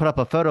 But I could put up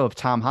a photo of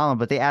Tom Holland,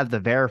 but they add the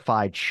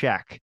verified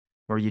check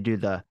where you do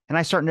the, and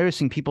I start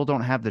noticing people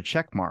don't have the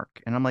check mark,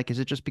 and I'm like, is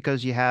it just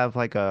because you have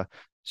like a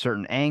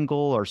certain angle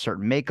or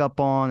certain makeup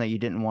on that you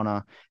didn't want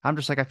to? I'm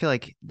just like, I feel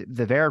like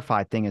the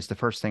verified thing is the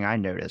first thing I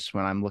notice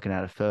when I'm looking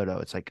at a photo.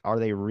 It's like, are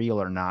they real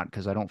or not?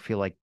 Because I don't feel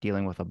like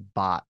dealing with a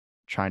bot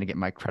trying to get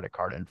my credit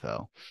card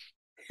info.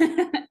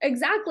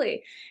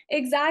 Exactly.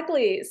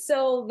 Exactly.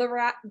 So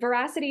the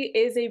veracity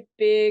is a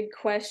big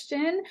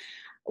question.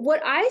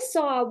 What I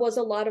saw was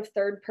a lot of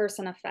third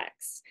person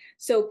effects.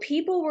 So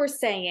people were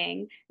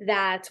saying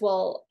that,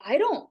 well, I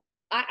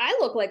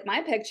look like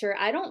my picture.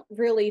 I don't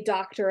really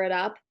doctor it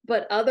up,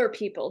 but other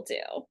people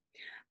do.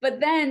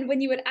 But then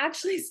when you would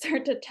actually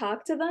start to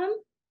talk to them,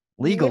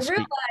 you Legal would speak.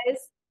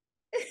 realize,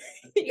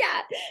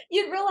 yeah,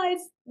 you'd realize,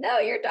 no,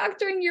 you're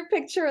doctoring your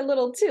picture a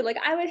little too. Like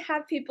I would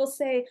have people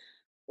say,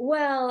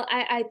 well,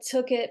 I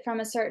took it from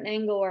a certain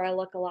angle where I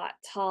look a lot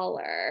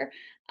taller.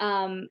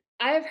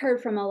 I've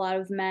heard from a lot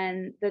of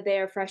men that they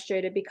are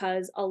frustrated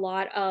because a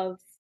lot of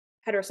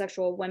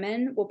heterosexual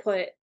women will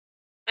put,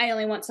 I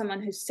only want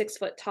someone who's 6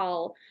 foot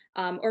tall,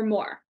 or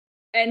more.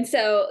 And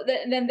so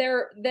then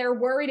they're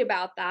worried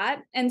about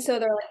that. And so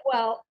they're like,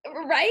 well,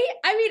 right?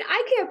 I mean,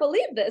 I can't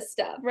believe this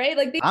stuff, right?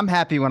 Like I'm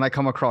happy when I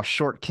come across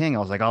Short King. I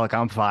was like, oh, look,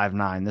 I'm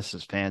 5'9". This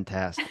is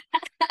fantastic.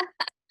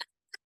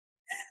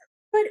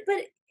 but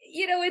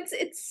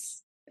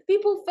it's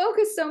people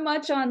focus so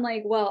much on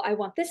like, well, I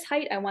want this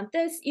height, I want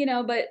this,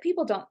 but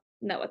people don't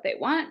know what they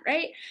want,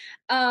 right?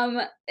 Um,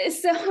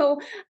 so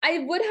I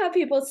would have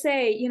people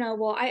say,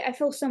 well, I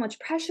feel so much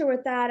pressure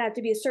with that. I have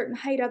to be a certain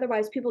height,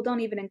 otherwise people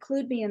don't even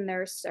include me in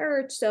their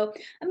search. So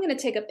I'm going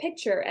to take a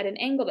picture at an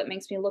angle that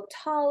makes me look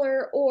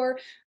taller, or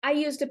I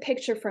used a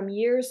picture from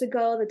years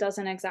ago that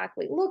doesn't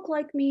exactly look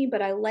like me,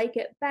 but I like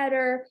it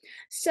better.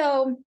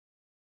 So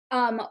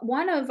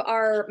one of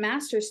our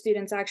master's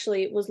students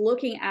actually was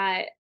looking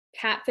at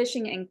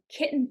catfishing and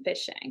kitten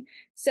fishing.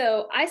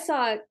 So I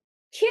saw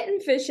kitten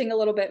fishing a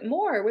little bit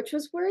more, which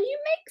was where you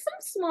make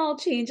some small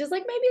changes,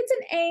 like maybe it's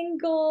an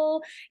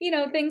angle,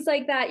 things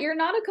like that. You're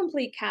not a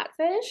complete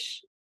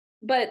catfish,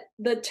 but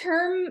the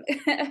term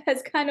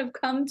has kind of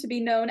come to be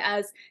known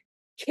as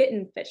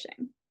kitten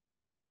fishing.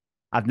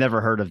 I've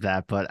never heard of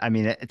that, but I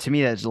mean, to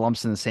me, that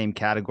lumps in the same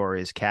category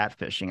as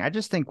catfishing. I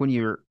just think when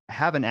you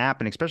have an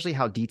app, and especially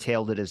how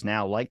detailed it is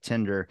now, like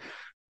Tinder,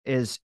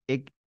 is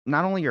it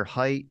not only your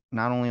height,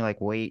 not only like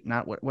weight,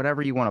 not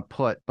whatever you want to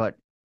put, but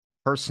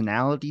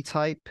personality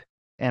type.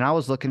 And I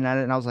was looking at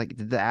it and I was like,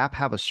 did the app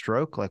have a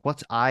stroke? Like,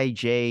 what's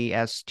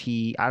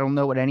IJST? I don't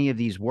know what any of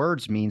these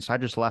words mean. So I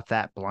just left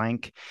that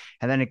blank.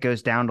 And then it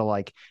goes down to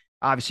like,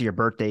 obviously, your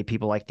birthday,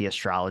 people like the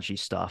astrology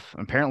stuff.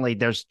 Apparently,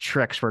 there's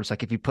tricks where it's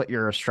like if you put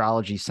your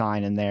astrology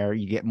sign in there,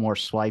 you get more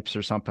swipes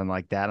or something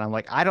like that. And I'm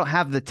like, I don't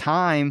have the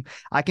time.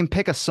 I can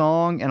pick a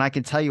song and I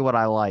can tell you what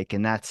I like,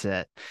 and that's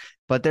it.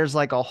 But there's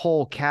like a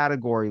whole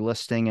category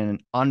listing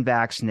and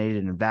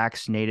unvaccinated and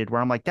vaccinated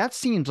where I'm like, that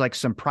seems like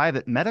some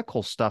private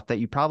medical stuff that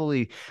you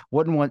probably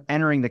wouldn't want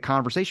entering the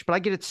conversation. But I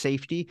get it's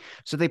safety.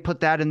 So they put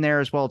that in there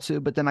as well,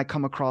 too. But then I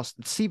come across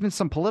it's even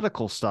some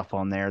political stuff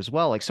on there as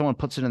well. Like someone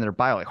puts it in their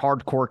bio, like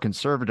hardcore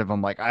conservative.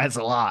 I'm like, that's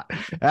a lot.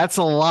 That's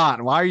a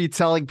lot. Why are you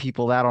telling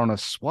people that on a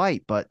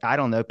swipe? But I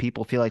don't know.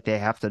 People feel like they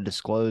have to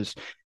disclose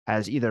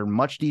as either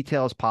much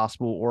detail as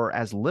possible or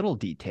as little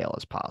detail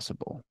as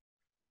possible.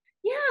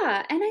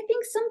 Yeah, and I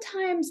think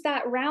sometimes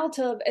that route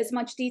of as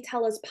much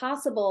detail as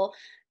possible,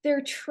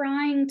 they're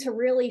trying to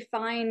really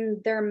find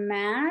their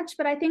match,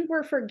 but I think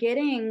we're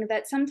forgetting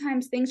that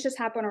sometimes things just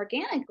happen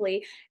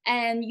organically,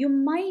 and you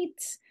might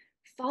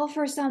fall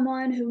for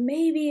someone who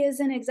maybe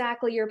isn't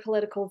exactly your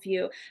political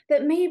view,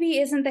 that maybe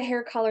isn't the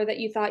hair color that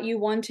you thought you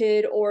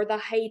wanted or the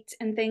height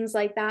and things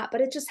like that,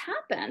 but it just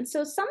happened.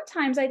 So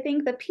sometimes I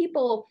think that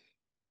people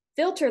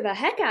filter the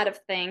heck out of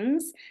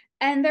things,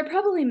 and they're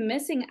probably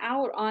missing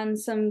out on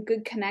some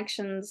good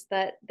connections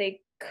that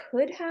they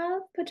could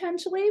have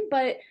potentially,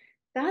 but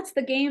that's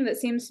the game that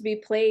seems to be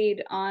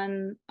played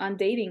on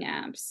dating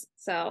apps.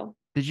 So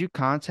Did you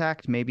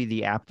contact maybe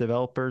the app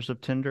developers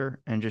of Tinder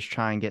and just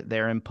try and get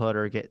their input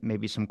or get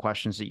maybe some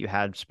questions that you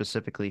had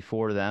specifically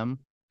for them?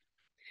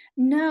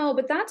 no,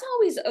 but that's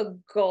always a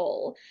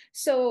goal.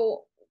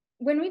 So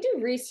when we do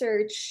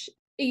research,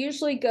 It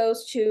usually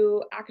goes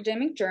to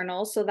academic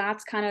journals. So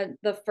that's kind of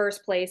the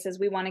first place is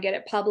we want to get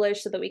it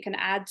published so that we can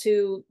add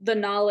to the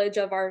knowledge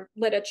of our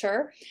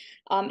literature,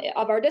 of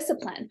our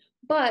discipline.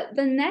 But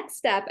the next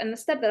step, and the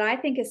step that I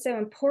think is so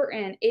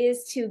important,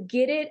 is to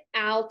get it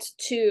out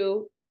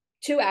to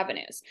two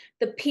avenues: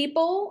 the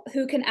people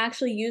who can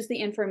actually use the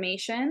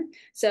information,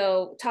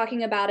 so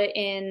talking about it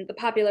in the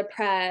popular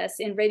press,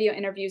 in radio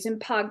interviews, in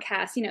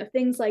podcasts,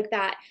 things like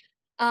that.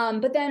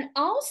 But then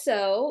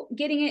also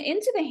getting it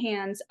into the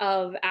hands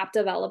of app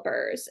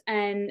developers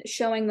and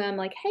showing them,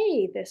 like,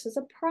 hey, this is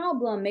a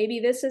problem. Maybe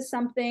this is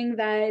something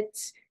that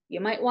you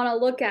might want to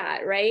look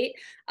at, right?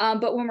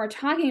 But when we're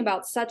talking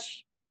about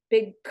such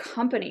big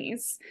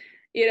companies,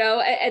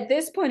 at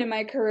this point in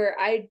my career,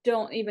 I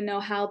don't even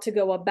know how to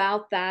go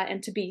about that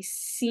and to be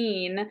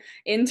seen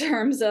in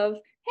terms of,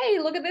 hey,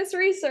 look at this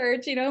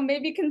research,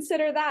 maybe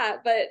consider that.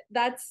 But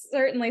that's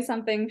certainly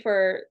something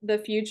for the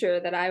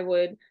future that I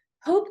would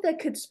hope that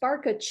could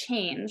spark a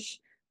change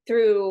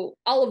through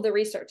all of the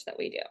research that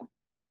we do.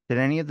 Did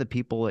any of the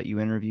people that you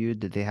interviewed,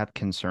 did they have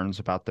concerns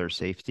about their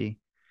safety?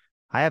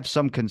 I have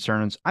some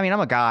concerns. I mean, I'm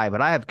a guy,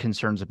 but I have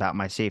concerns about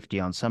my safety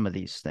on some of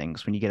these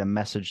things. When you get a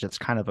message that's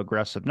kind of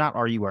aggressive, not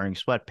are you wearing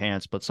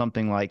sweatpants, but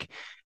something like,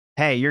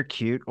 hey, you're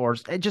cute, or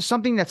just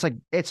something that's like,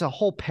 it's a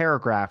whole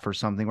paragraph or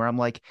something where I'm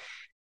like,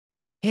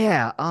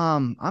 yeah,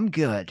 I'm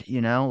good,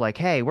 like,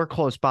 hey, we're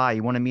close by.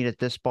 You want to meet at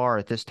this bar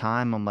at this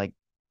time? I'm like,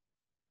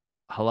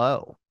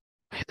 hello.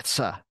 It's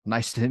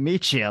nice to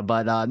meet you,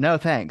 but no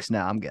thanks.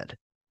 No, I'm good.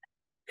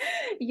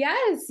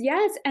 Yes,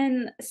 yes.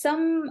 And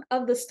some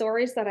of the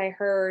stories that I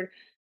heard,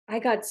 I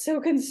got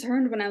so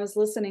concerned when I was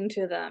listening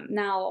to them.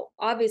 Now,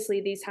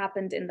 obviously, these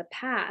happened in the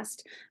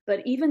past,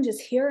 but even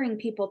just hearing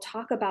people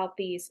talk about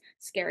these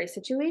scary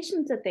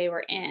situations that they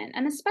were in,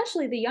 and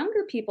especially the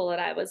younger people that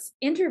I was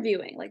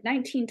interviewing, like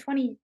 19,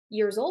 20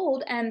 years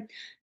old, and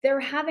they're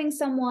having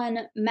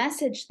someone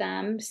message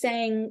them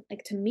saying,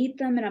 like, to meet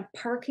them in a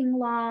parking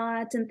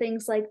lot and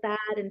things like that.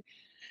 And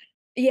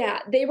yeah,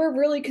 they were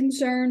really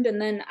concerned,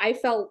 and then I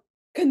felt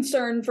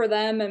concerned for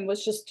them and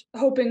was just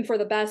hoping for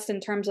the best in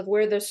terms of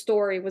where the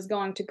story was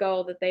going to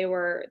go that they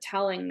were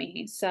telling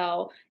me.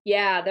 So,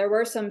 yeah, there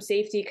were some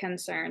safety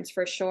concerns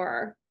for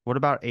sure. What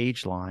about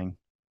age lying?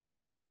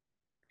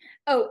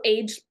 Oh,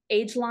 age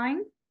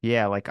line?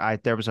 Yeah, like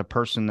there was a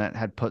person that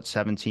had put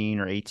 17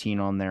 or 18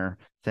 on their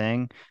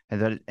thing,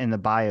 and that in the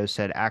bio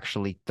said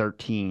actually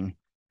 13.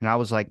 And I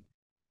was like,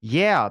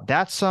 yeah,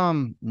 that's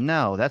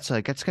no, that's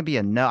gonna be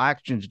a no. I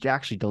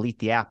actually delete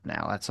the app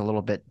now. That's a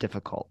little bit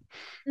difficult.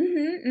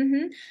 Mhm,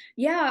 mhm.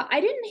 Yeah, I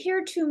didn't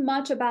hear too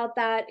much about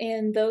that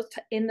in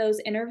those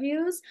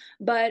interviews,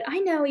 but I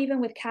know even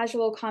with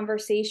casual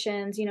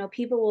conversations,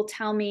 people will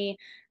tell me,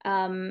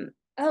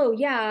 "Oh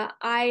yeah,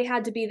 I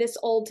had to be this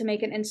old to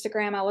make an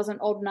Instagram. I wasn't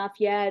old enough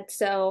yet,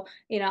 so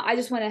I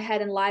just went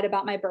ahead and lied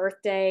about my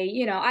birthday."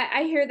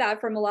 I hear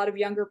that from a lot of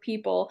younger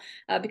people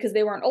because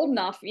they weren't old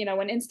enough,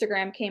 when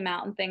Instagram came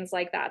out and things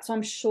like that. So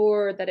I'm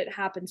sure that it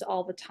happens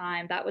all the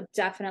time. That would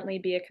definitely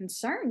be a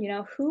concern.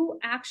 Who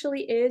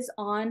actually is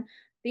on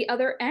the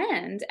other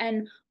end,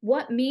 and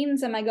what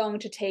means am I going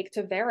to take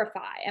to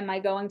verify? Am I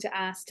going to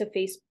ask to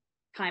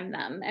FaceTime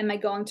them? Am I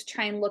going to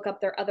try and look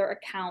up their other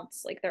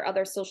accounts, like their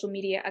other social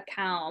media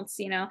accounts?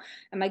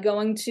 Am I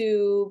going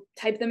to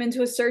type them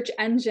into a search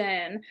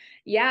engine?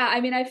 Yeah, I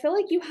mean, I feel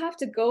like you have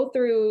to go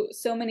through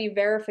so many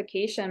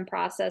verification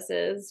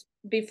processes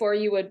before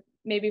you would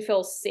maybe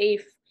feel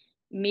safe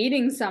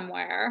meeting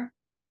somewhere.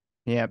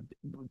 Yeah,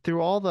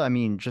 through all the, I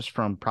mean, just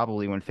from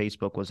probably when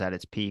Facebook was at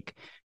its peak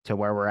to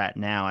where we're at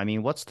now, I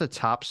mean, what's the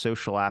top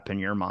social app in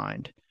your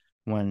mind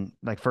when,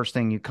 like, first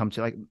thing you come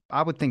to? Like,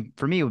 I would think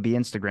for me, it would be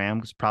Instagram,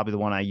 because probably the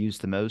one I use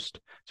the most.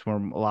 It's where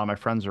a lot of my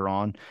friends are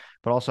on.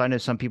 But also, I know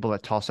some people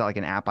that toss out like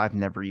an app I've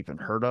never even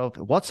heard of.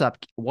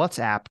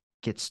 WhatsApp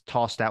gets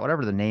tossed out,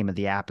 whatever the name of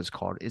the app is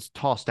called, is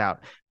tossed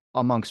out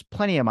amongst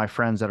plenty of my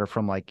friends that are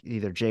from like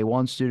either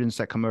J1 students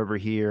that come over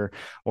here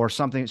or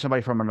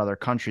somebody from another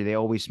country. They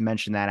always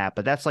mention that app,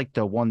 but that's like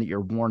the one that you're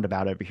warned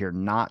about over here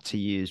not to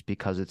use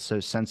because it's so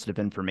sensitive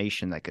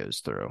information that goes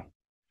through.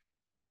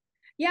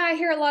 Yeah, I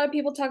hear a lot of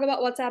people talk about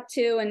WhatsApp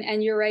too,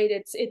 and you're right.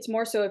 It's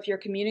more so if you're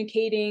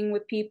communicating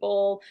with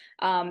people,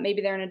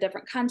 maybe they're in a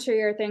different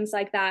country or things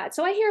like that.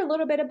 So I hear a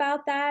little bit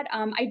about that.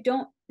 I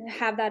don't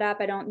have that app.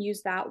 I don't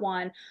use that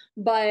one,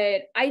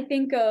 but I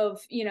think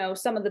of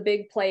some of the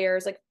big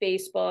players like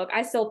Facebook.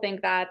 I still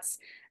think that's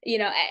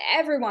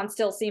everyone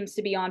still seems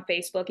to be on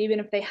Facebook, even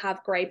if they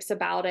have gripes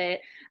about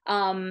it.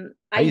 I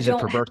I use it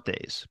for don't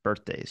birthdays.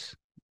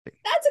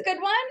 That's a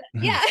good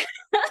one. Yeah.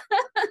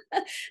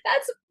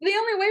 That's the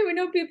only way we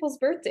know people's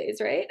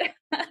birthdays, right?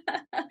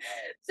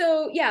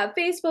 So, yeah,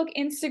 Facebook,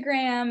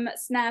 Instagram,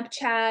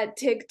 Snapchat,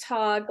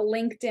 TikTok,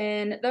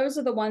 LinkedIn, those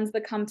are the ones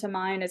that come to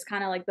mind as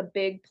kind of like the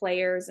big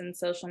players in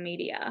social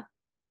media.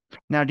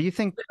 Now, do you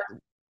think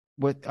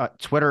with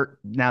Twitter,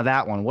 now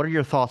that one, what are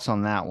your thoughts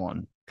on that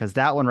one? Because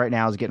that one right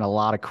now is getting a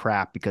lot of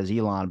crap because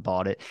Elon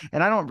bought it.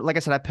 And I don't, like I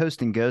said, I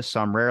post in Ghost,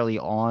 so I'm rarely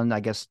on, I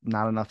guess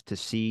not enough to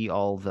see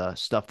all the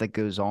stuff that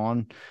goes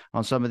on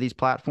some of these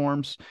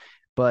platforms.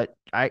 But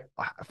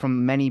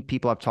from many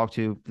people I've talked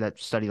to that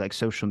study like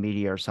social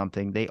media or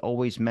something, they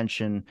always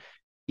mention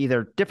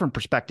either different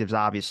perspectives,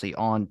 obviously,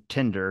 on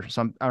Tinder,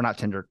 some or not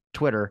Tinder,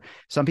 Twitter.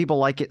 Some people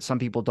like it, some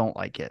people don't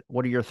like it.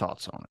 What are your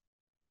thoughts on it?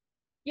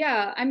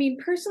 Yeah, I mean,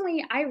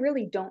 personally, I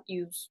really don't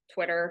use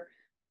Twitter.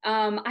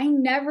 I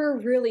never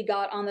really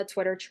got on the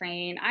Twitter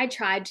train. I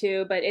tried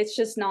to, but it's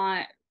just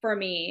not for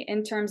me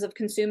in terms of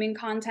consuming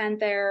content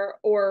there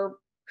or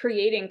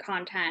creating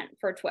content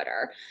for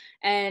Twitter.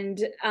 And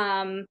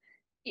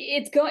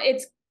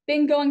it's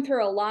been going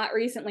through a lot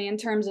recently in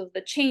terms of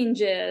the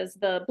changes,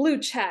 the blue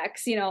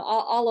checks,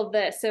 all of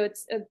this. So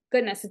it's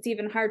goodness, it's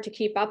even hard to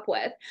keep up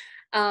with.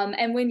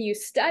 And when you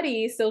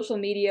study social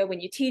media, when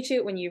you teach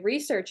it, when you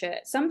research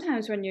it,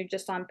 sometimes when you're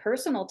just on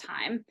personal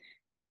time,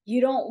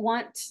 you don't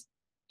want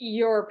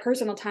your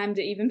personal time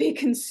to even be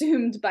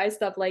consumed by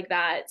stuff like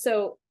that.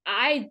 So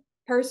I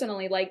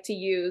personally like to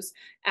use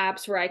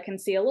apps where I can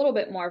see a little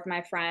bit more of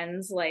my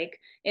friends, like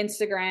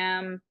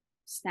Instagram,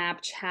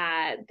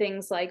 Snapchat,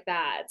 things like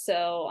that.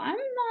 So I'm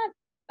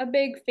not a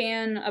big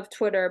fan of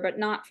Twitter, but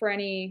not for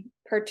any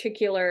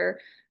particular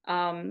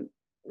um,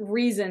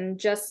 reason.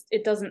 Just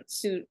it doesn't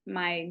suit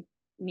my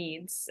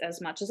needs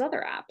as much as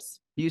other apps.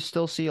 Do you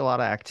still see a lot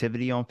of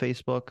activity on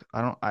Facebook?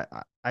 I don't.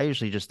 I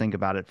usually just think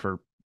about it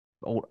for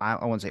old. I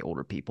wouldn't say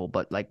older people,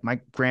 but like my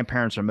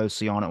grandparents are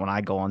mostly on it. When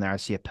I go on there, I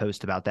see a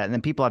post about that, and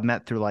then people I've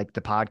met through like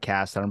the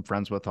podcast that I'm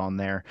friends with on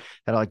there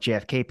that are like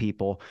JFK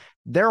people.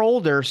 They're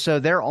older, so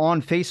they're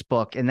on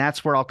Facebook, and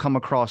that's where I'll come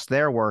across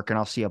their work, and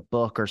I'll see a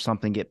book or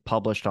something get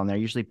published on there.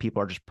 Usually,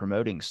 people are just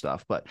promoting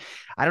stuff, but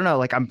I don't know.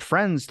 Like I'm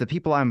friends, the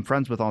people I'm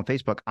friends with on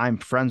Facebook, I'm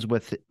friends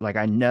with like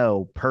I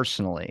know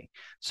personally.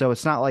 So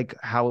it's not like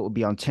how it would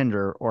be on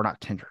Tinder or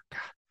not Tinder. God.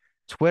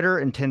 Twitter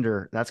and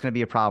Tinder, that's going to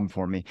be a problem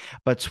for me.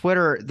 But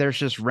Twitter, there's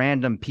just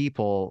random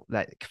people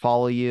that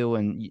follow you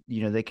and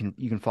you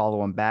can follow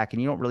them back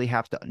and you don't really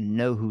have to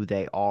know who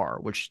they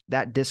are, which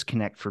that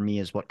disconnect for me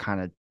is what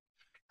kind of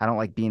I don't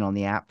like being on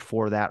the app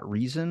for that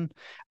reason.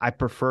 I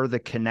prefer the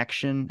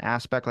connection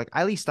aspect. Like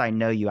at least I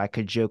know you. I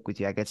could joke with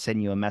you. I could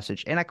send you a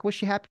message and I could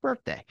wish you happy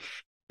birthday.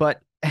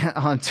 But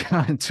on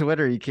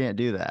Twitter, you can't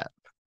do that.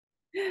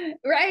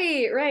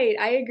 Right, right.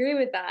 I agree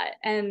with that.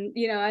 And,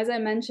 as I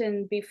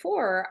mentioned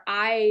before,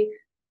 I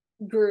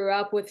grew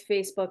up with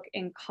Facebook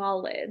in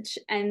college.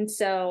 And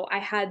so I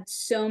had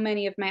so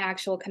many of my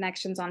actual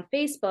connections on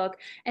Facebook,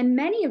 and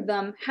many of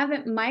them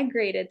haven't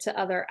migrated to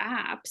other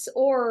apps,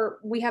 or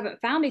we haven't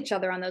found each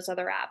other on those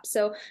other apps.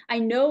 So I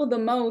know the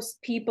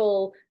most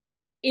people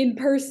in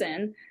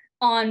person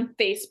on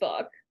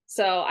Facebook.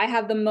 So I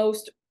have the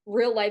most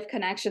real life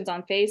connections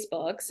on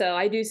Facebook. So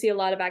I do see a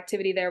lot of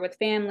activity there with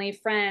family,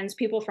 friends,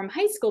 people from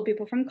high school,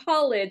 people from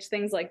college,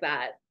 things like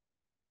that.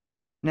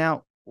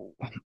 Now,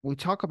 we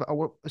talk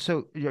about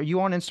so are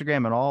you on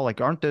Instagram at all? Like,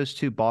 aren't those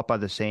two bought by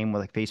the same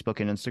with like Facebook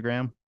and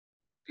Instagram?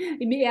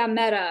 Yeah,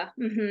 Meta.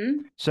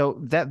 So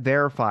that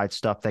verified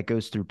stuff that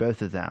goes through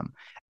both of them.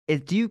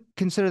 Do you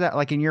consider that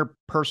like in your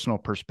personal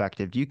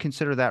perspective, do you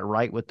consider that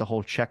right with the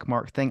whole check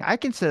mark thing? I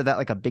consider that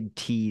like a big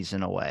tease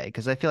in a way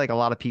because I feel like a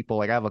lot of people,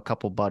 like I have a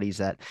couple buddies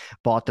that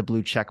bought the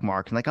blue check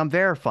mark and like I'm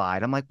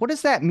verified. I'm like, what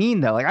does that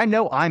mean though? Like I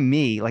know I'm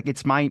me, like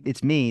it's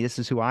me, this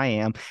is who I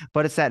am,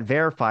 but it's that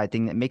verified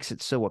thing that makes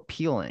it so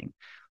appealing.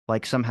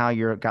 Like somehow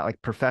you're got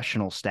like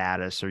professional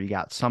status or you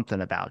got something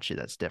about you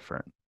that's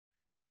different.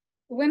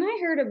 When I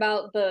heard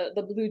about the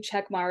blue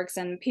check marks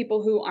and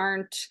people who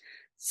aren't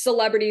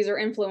celebrities or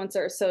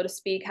influencers, so to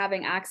speak,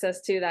 having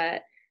access to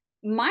that,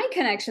 my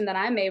connection that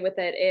I made with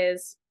it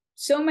is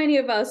so many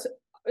of us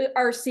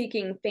are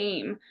seeking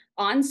fame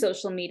on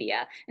social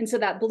media. And so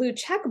that blue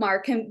check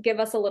mark can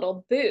give us a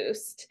little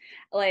boost.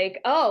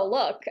 Like, oh,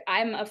 look,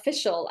 I'm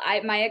official.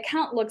 My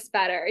account looks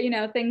better,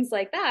 things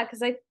like that.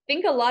 Because I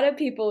think a lot of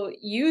people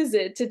use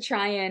it to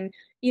try and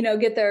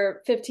get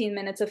their 15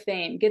 minutes of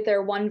fame, get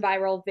their one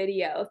viral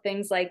video,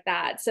 things like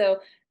that. So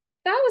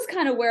that was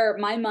kind of where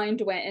my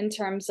mind went in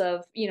terms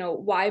of,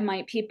 why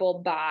might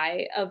people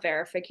buy a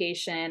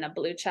verification, a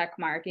blue check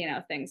mark,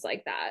 things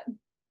like that.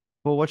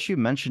 Well, what you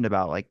mentioned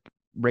about like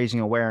raising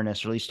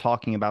awareness or at least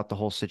talking about the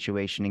whole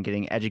situation and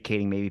getting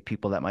educating maybe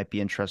people that might be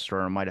interested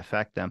or might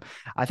affect them.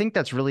 I think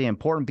that's really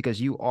important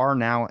because you are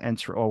now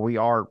enter or we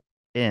are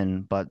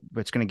in, but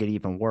it's going to get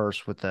even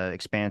worse with the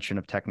expansion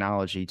of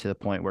technology to the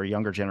point where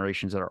younger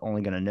generations that are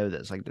only going to know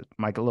this. Like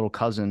my little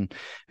cousin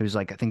who's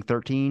like I think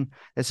 13,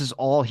 this is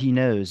all he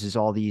knows is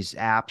all these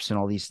apps and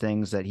all these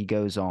things that he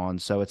goes on.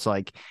 So it's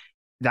like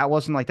that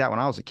wasn't like that when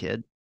I was a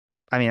kid.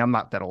 I mean, I'm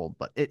not that old,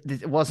 but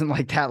it wasn't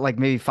like that. Like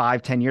maybe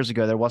 5, 10 years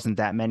ago, there wasn't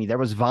that many. There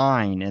was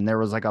Vine and there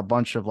was like a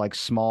bunch of like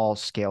small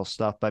scale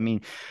stuff. But I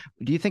mean,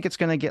 do you think it's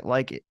going to get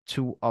like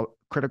to a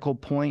critical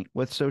point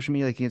with social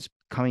media? Like it's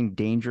becoming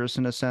dangerous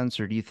in a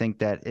sense, or do you think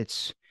that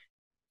it's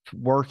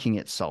working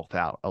itself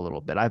out a little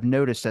bit? I've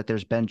noticed that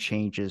there's been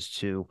changes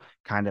to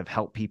kind of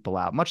help people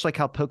out, much like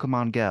how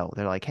Pokemon Go.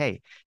 They're like,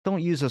 hey,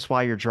 don't use this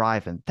while you're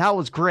driving. That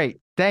was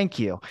great. Thank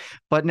you.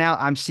 But now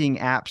I'm seeing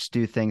apps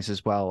do things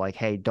as well. Like,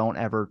 hey, don't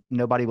ever,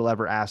 nobody will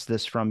ever ask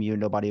this from you.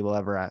 Nobody will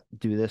ever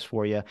do this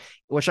for you,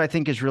 which I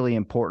think is really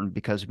important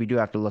because we do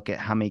have to look at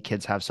how many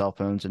kids have cell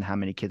phones and how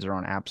many kids are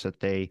on apps that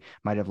they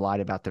might have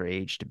lied about their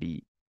age to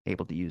be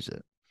able to use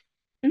it.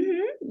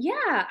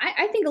 Yeah,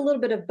 I think a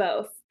little bit of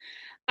both.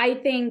 I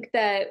think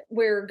that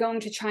we're going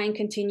to try and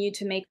continue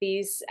to make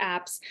these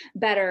apps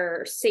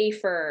better,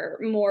 safer,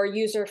 more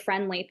user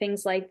friendly,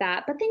 things like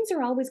that. But things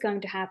are always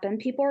going to happen.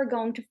 People are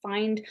going to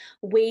find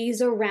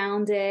ways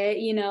around it.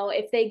 You know,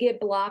 if they get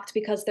blocked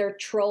because they're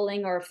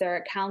trolling or if their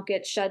account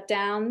gets shut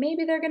down,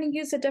 maybe they're going to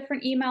use a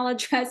different email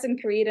address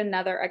and create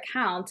another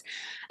account.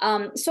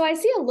 So I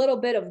see a little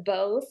bit of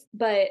both,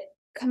 but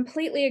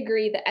completely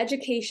agree. The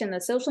education,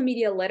 the social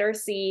media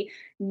literacy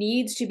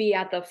needs to be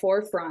at the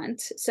forefront.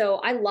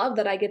 So I love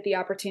that I get the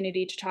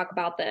opportunity to talk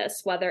about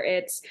this, whether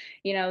it's,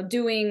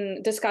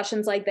 doing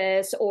discussions like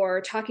this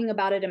or talking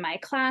about it in my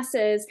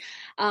classes.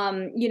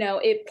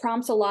 It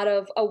prompts a lot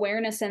of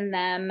awareness in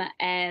them,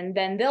 and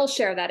then they'll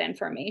share that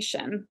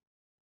information.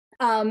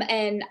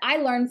 And I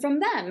learn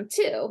from them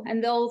too.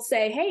 And they'll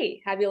say,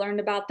 hey, have you learned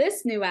about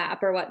this new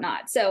app or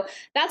whatnot? So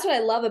that's what I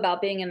love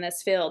about being in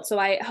this field. So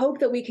I hope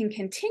that we can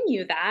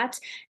continue that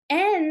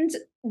and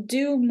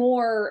do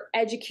more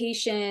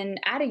education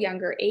at a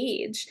younger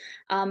age.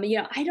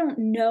 I don't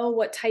know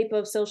what type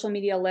of social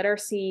media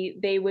literacy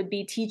they would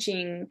be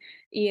teaching,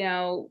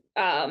 I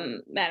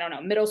don't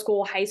know, middle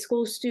school, high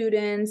school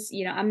students.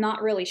 I'm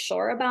not really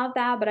sure about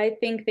that, but I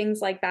think things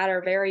like that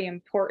are very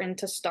important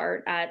to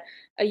start at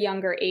a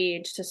younger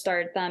age, to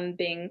start them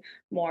being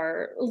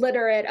more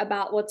literate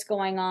about what's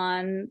going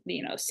on,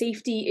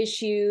 safety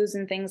issues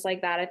and things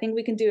like that. I think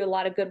we can do a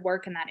lot of good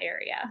work in that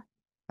area.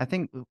 I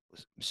think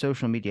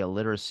social media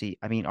literacy,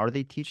 I mean, are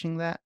they teaching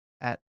that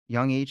at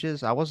young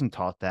ages? I wasn't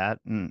taught that.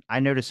 And I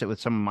noticed it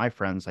with some of my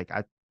friends. Like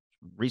I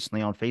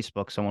recently on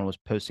Facebook, someone was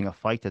posting a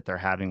fight that they're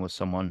having with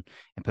someone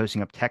and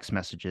posting up text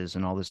messages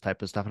and all this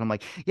type of stuff. And I'm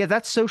like, yeah,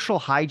 that's social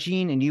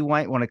hygiene. And you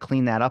might want to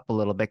clean that up a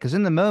little bit. Cause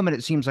in the moment,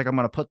 it seems like I'm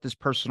going to put this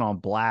person on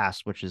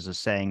blast, which is a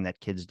saying that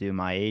kids do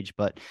my age.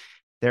 But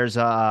it's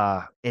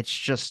not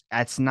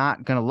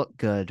going to look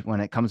good when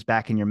it comes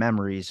back in your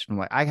memories from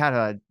like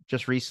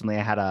just recently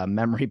I had a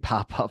memory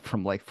pop up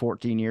from like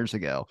 14 years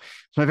ago.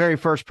 It's my very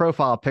first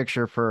profile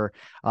picture for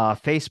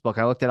Facebook.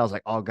 I looked at it, I was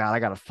like, oh God, I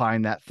got to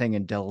find that thing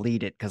and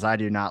delete it because I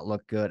do not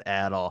look good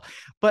at all.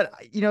 But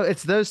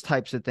it's those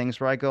types of things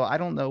where I go, I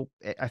don't know.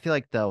 I feel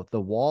like the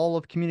wall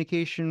of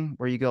communication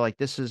where you go like,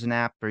 this is an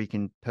app where you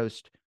can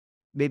post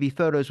maybe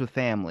photos with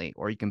family,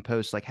 or you can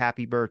post like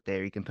happy birthday,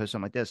 or you can post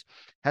something like this,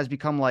 has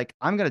become like,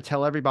 I'm going to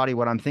tell everybody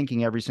what I'm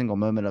thinking every single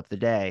moment of the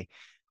day,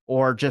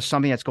 or just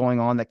something that's going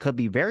on that could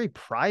be very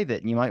private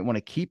and you might want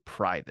to keep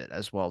private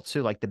as well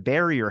too. Like the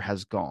barrier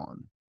has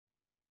gone.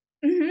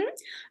 Mhm.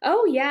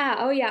 Oh yeah,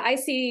 oh yeah. I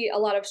see a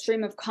lot of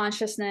stream of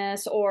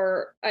consciousness,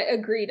 or I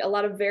agreed, a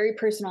lot of very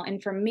personal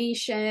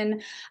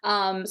information.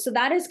 So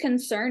that is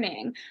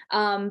concerning.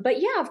 But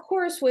yeah, of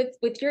course,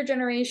 with your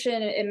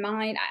generation and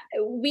mine,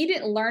 we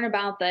didn't learn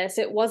about this.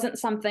 It wasn't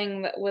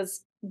something that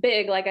was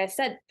big. Like I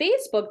said,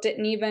 Facebook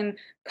didn't even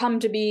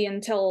come to be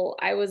until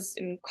I was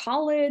in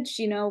college.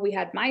 We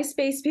had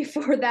MySpace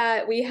before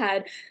that. We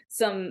had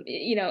some,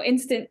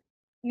 instant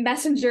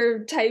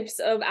messenger types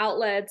of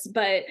outlets,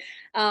 but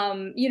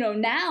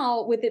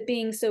now with it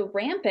being so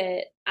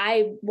rampant,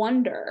 I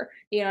wonder,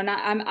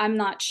 not I'm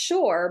not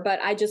sure, but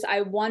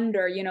I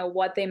wonder,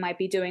 what they might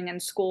be doing in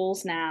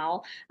schools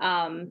now,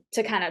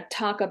 to kind of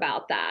talk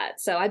about that.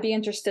 So I'd be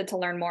interested to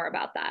learn more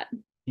about that.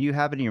 Do you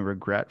have any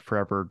regret for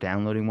ever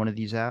downloading one of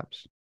these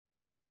apps?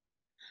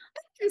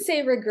 Can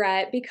say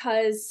regret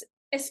because,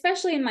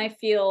 especially in my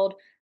field,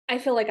 I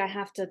feel like I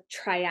have to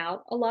try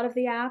out a lot of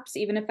the apps,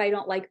 even if I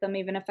don't like them,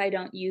 even if I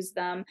don't use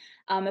them.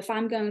 If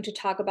I'm going to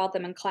talk about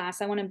them in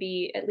class, I want to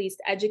be at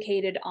least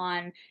educated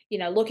on,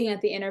 looking at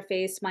the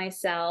interface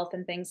myself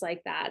and things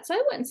like that. So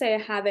I wouldn't say I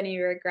have any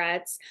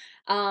regrets.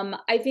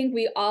 I think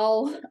we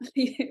all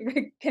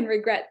can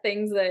regret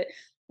things that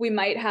we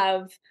might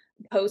have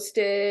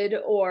posted,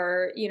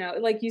 or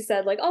like you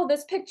said, like, oh,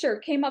 this picture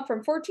came up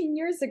from 14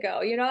 years ago.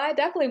 I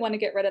definitely want to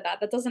get rid of that.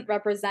 That doesn't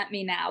represent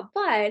me now.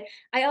 But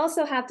I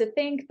also have to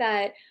think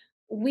that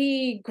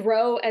we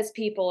grow as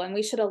people and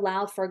we should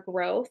allow for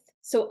growth.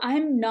 So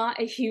I'm not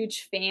a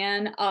huge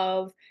fan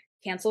of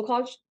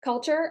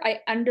culture. I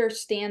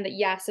understand that,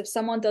 yes, if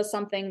someone does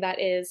something that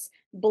is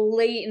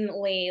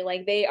blatantly,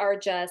 like, they are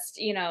just,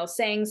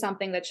 saying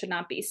something that should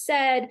not be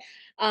said,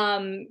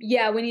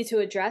 yeah, we need to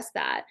address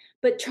that.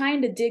 But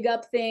trying to dig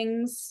up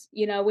things,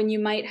 when you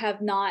might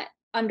have not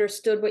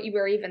understood what you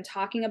were even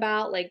talking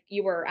about, like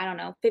you were, I don't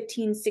know,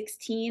 15,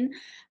 16,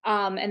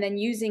 and then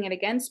using it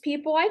against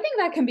people, I think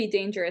that can be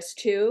dangerous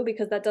too,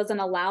 because that doesn't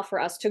allow for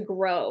us to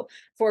grow,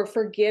 for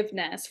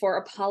forgiveness, for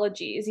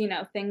apologies,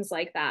 things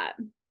like that.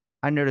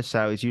 I noticed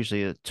that it was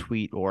usually a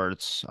tweet or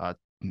it's a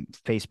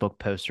Facebook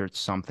post or it's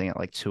something at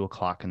like 2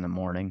 o'clock in the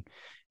morning.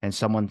 And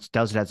someone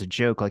does it as a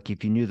joke. Like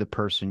if you knew the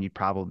person, you'd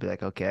probably be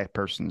like, okay, that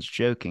person's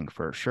joking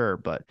for sure.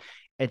 But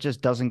it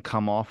just doesn't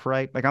come off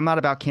right. Like I'm not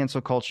about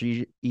cancel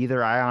culture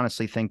either. I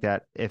honestly think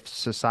that if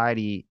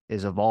society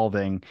is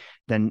evolving,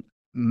 then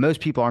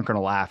most people aren't going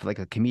to laugh. Like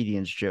a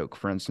comedian's joke,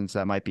 for instance,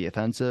 that might be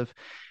offensive.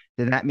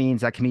 Then that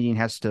means that comedian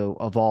has to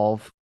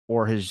evolve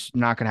or he's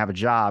not going to have a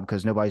job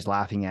because nobody's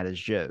laughing at his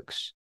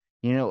jokes.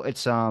 It's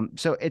so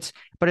it's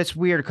but it's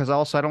weird because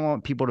also I don't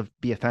want people to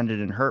be offended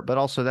and hurt, but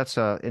also that's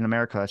in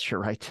America, that's your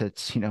right to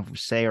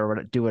say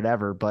or do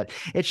whatever. But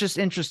it's just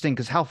interesting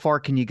because how far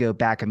can you go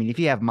back? I mean, if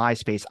you have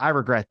MySpace, I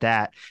regret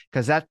that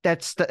because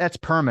that's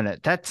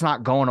permanent. That's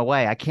not going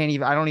away. I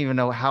don't even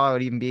know how I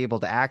would even be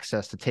able to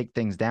access to take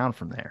things down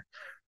from there.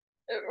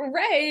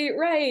 Right,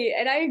 right.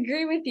 And I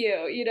agree with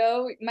you.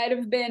 It might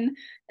have been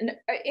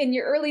in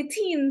your early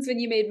teens when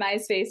you made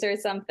MySpace or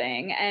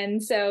something.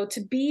 And so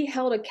to be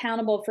held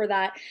accountable for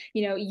that,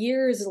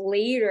 years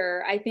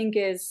later, I think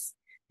is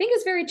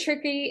very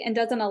tricky and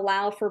doesn't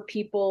allow for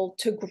people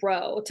to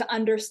grow, to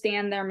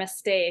understand their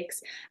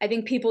mistakes. I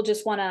think people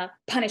just want to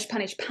punish,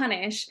 punish,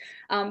 punish.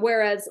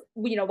 Whereas,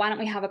 why don't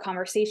we have a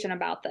conversation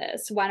about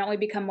this? Why don't we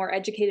become more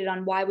educated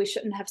on why we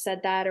shouldn't have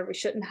said that, or we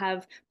shouldn't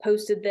have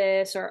posted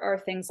this,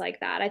 or things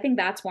like that? I think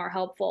that's more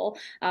helpful.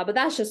 But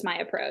that's just my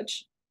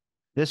approach.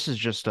 This is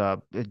just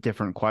a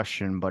different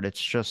question, but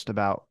it's just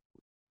about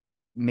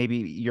maybe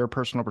your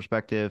personal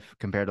perspective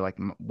compared to like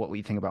what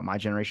we think about my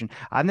generation.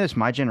 I've noticed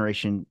my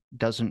generation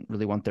doesn't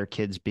really want their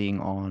kids being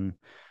on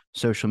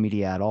social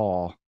media at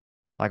all.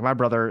 Like my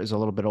brother is a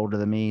little bit older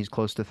than me. He's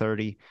close to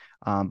 30.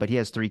 But he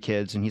has three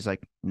kids and he's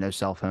like, no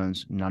cell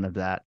phones, none of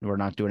that. We're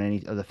not doing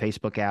any of the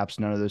Facebook apps,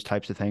 none of those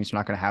types of things. We're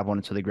not going to have one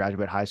until they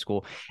graduate high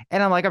school.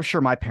 And I'm like, I'm sure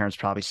my parents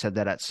probably said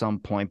that at some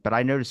point, but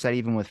I noticed that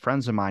even with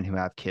friends of mine who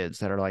have kids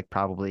that are like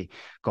probably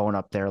going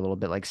up there a little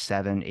bit like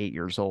 7, 8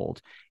 years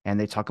old. And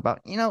they talk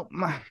about,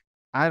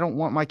 I don't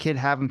want my kid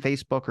having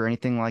Facebook or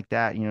anything like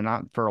that,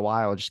 not for a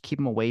while. Just keep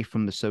them away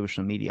from the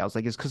social media. I was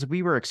like, it's because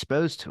we were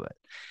exposed to it.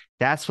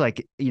 That's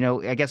like,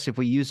 I guess if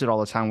we use it all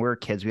the time, we're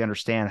kids, we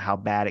understand how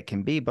bad it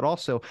can be, but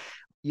also,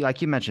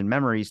 like you mentioned,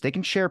 memories, they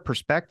can share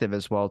perspective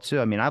as well, too.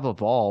 I mean, I've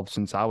evolved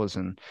since I was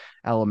in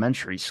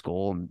elementary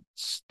school and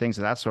things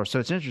of that sort. So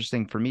it's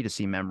interesting for me to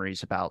see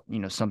memories about,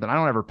 something. I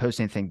don't ever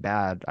post anything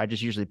bad. I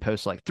just usually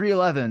post like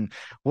 311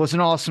 was an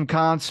awesome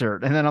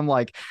concert. And then I'm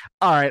like,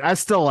 all right, I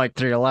still like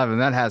 311.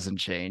 That hasn't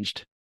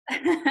changed.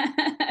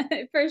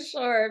 For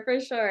sure, for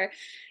sure.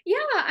 Yeah,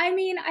 I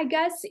mean, I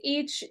guess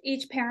each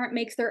parent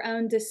makes their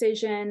own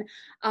decision.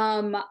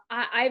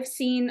 I've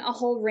seen a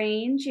whole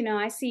range.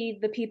 I see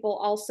the people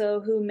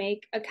also who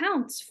make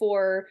accounts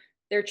for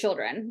their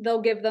children.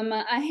 They'll give them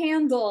a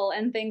handle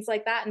and things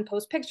like that and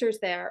post pictures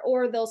there,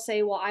 or they'll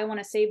say, "Well, I want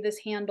to save this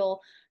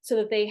handle so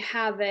that they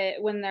have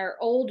it when they're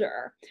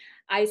older."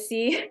 I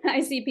see I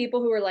see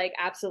people who are like,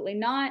 "Absolutely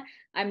not.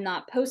 I'm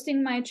not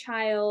posting my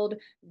child.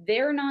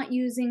 They're not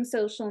using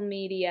social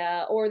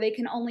media, or they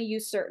can only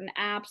use certain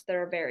apps that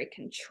are very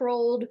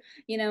controlled,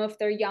 if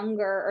they're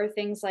younger or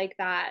things like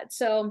that."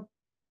 So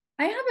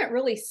I haven't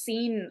really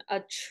seen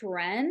a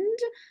trend,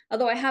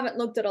 although I haven't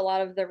looked at a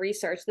lot of the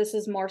research. This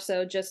is more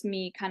so just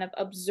me kind of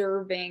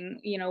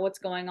observing, what's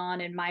going on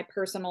in my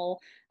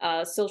personal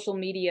social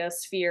media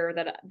sphere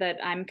that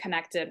I'm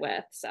connected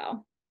with.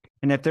 So.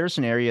 And if there's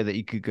an area that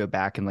you could go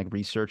back and like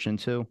research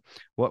into,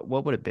 what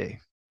would it be?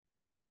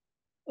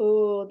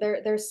 Oh,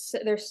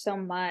 there's so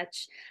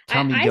much.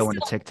 Tell me I go into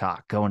still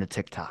TikTok, go into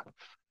TikTok.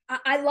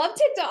 I love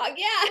TikTok.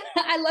 Yeah,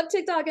 I love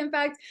TikTok. In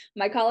fact,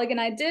 my colleague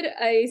and I did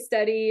a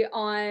study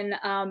on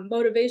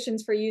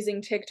motivations for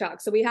using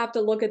TikTok. So we have to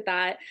look at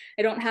that.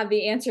 I don't have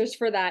the answers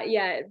for that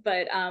yet,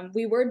 but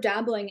we were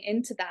dabbling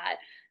into that.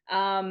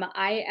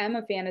 I am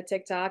a fan of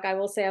TikTok. I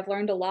will say I've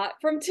learned a lot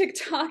from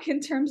TikTok in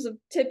terms of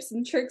tips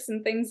and tricks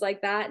and things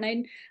like that.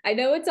 And I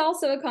know it's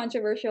also a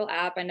controversial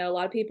app. I know a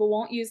lot of people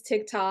won't use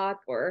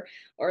TikTok, or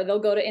they'll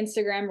go to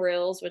Instagram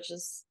Reels, which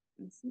is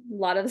a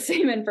lot of the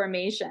same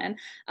information.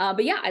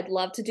 But yeah, I'd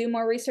love to do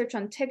more research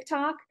on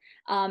TikTok.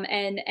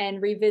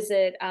 And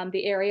revisit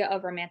the area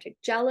of romantic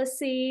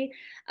jealousy.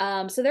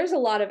 So there's a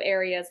lot of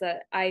areas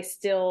that I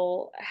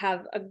still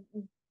have a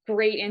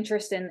great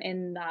interest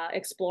in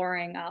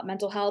exploring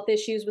mental health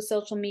issues with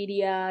social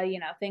media,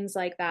 things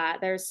like that.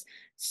 There's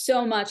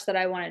so much that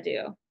I want to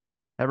do.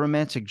 That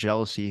romantic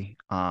jealousy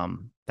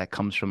that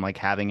comes from like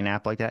having an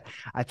app like that.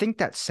 I think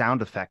that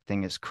sound effect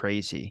thing is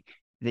crazy.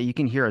 That you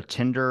can hear a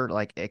Tinder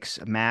like X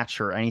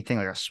match or anything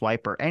like a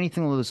swipe or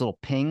anything with those little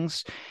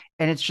pings,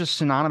 and it's just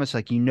synonymous.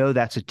 Like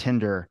that's a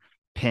Tinder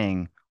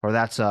ping or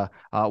that's a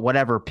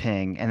whatever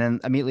ping, and then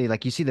immediately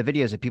like you see the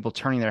videos of people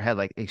turning their head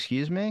like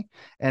 "Excuse me,"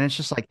 and it's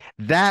just like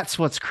that's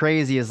what's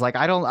crazy is like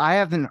I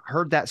haven't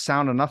heard that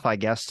sound enough I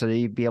guess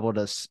to be able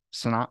to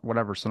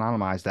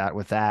synonymize that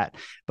with that,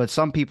 but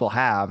some people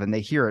have and they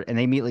hear it and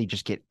they immediately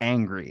just get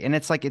angry, and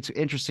it's like it's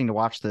interesting to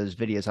watch those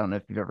videos. I don't know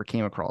if you've ever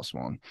came across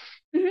one.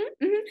 Hmm,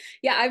 hmm.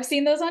 Yeah, I've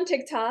seen those on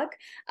TikTok.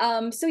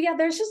 So yeah,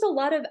 there's just a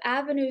lot of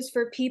avenues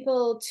for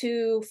people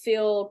to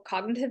feel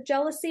cognitive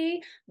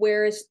jealousy,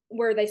 where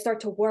they start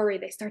to worry,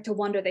 they start to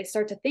wonder, they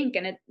start to think,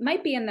 and it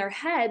might be in their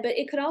head, but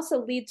it could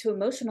also lead to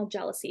emotional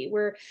jealousy,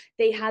 where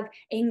they have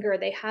anger,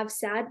 they have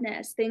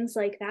sadness, things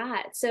like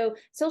that. So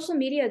social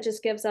media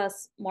just gives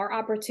us more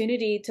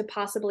opportunity to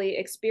possibly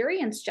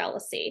experience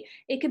jealousy.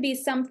 It could be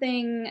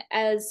something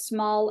as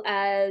small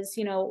as,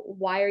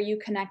 why are you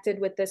connected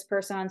with this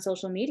person on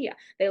social media?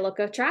 They look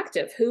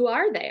attractive. Who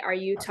are they? Are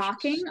you Oh,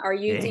 talking? jeez. Are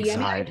The you DMing?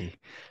 anxiety.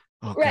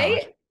 Oh God.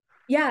 Right?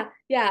 Yeah,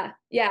 yeah,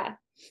 yeah.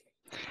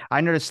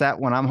 I noticed that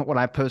when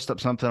I post up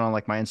something on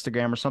like my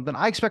Instagram or something,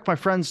 I expect my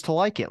friends to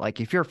like it. Like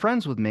if you're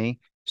friends with me,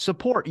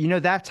 support,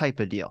 that type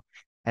of deal.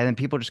 And then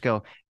people just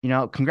go,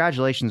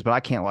 congratulations, but I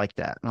can't like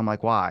that. And I'm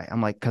like, why?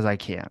 I'm like, because I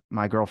can't.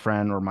 My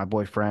girlfriend or my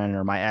boyfriend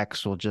or my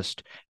ex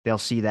they'll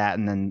see that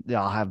and then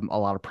they'll have a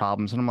lot of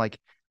problems. And I'm like,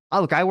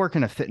 oh, look, I work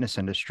in a fitness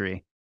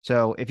industry.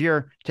 So if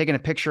you're taking a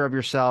picture of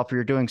yourself or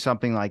you're doing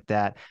something like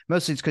that,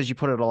 mostly it's because you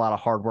put in a lot of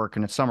hard work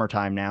and it's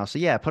summertime now. So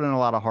yeah, put in a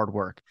lot of hard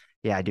work.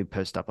 Yeah, I do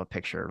post up a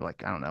picture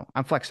like I don't know,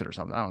 I'm flexing or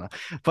something. I don't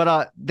know,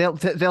 but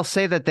they'll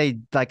say that they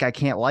like I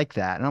can't like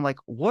that, and I'm like,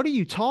 what are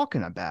you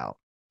talking about?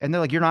 And they're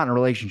like, you're not in a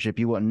relationship,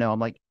 you wouldn't know. I'm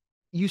like,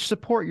 you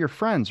support your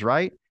friends,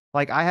 right?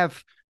 Like I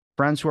have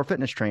friends who are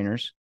fitness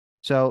trainers,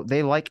 so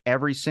they like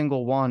every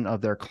single one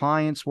of their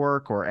clients'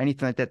 work or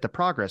anything like that, the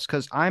progress.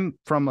 Because I'm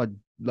from a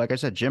like I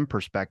said, gym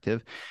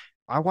perspective.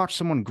 I watch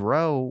someone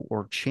grow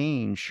or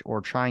change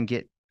or try and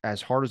get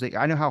as hard as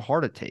I know how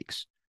hard it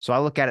takes. So I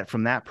look at it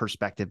from that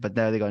perspective, but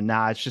there they go,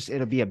 nah,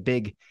 it'll be a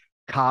big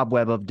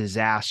cobweb of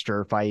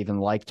disaster if I even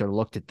liked or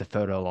looked at the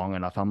photo long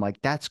enough. I'm like,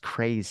 that's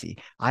crazy.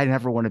 I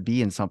never want to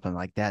be in something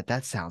like that.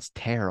 That sounds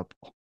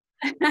terrible.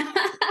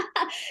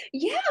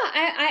 Yeah,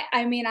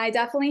 I mean, I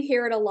definitely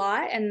hear it a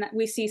lot, and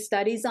we see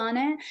studies on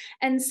it.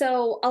 And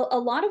so a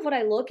lot of what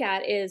I look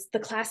at is the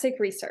classic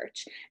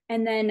research,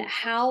 and then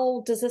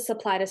how does this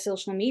apply to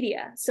social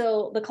media?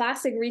 So the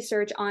classic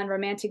research on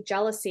romantic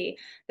jealousy,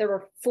 there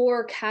were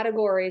four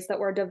categories that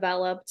were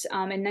developed in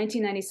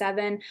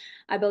 1997,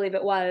 I believe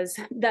it was,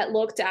 that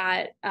looked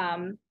at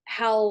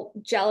how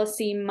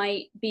jealousy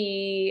might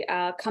be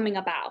coming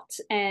about.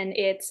 And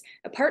it's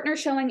a partner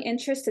showing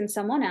interest in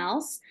someone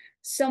else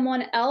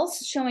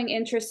showing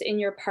interest in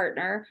your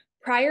partner,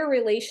 prior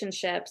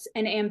relationships,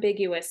 and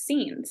ambiguous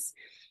scenes.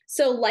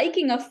 So,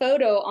 liking a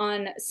photo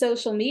on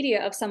social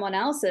media of someone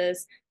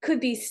else's could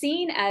be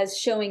seen as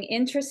showing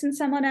interest in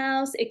someone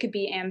else. It could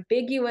be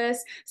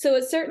ambiguous. So,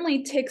 it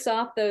certainly ticks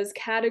off those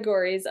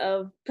categories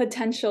of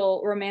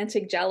potential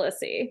romantic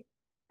jealousy.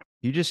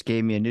 You just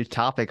gave me a new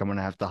topic I'm going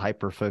to have to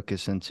hyper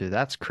focus into.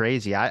 That's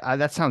crazy. I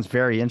that sounds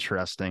very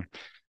interesting.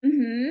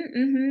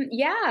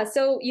 Yeah.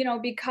 So,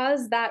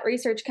 because that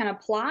research can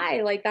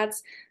apply, like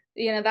that's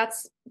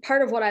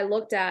part of what I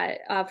looked at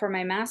for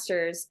my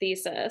master's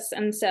thesis.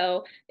 And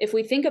so, if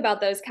we think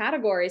about those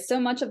categories, so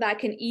much of that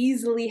can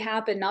easily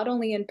happen not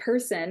only in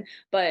person,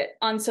 but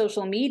on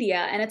social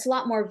media. And it's a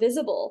lot more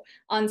visible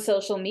on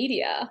social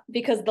media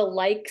because the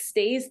like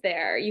stays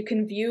there. You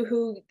can view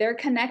who they're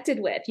connected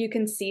with, you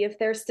can see if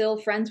they're still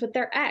friends with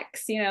their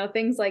ex,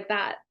 things like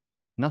that.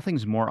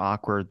 Nothing's more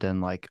awkward than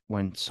like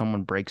when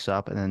someone breaks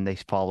up and then they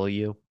follow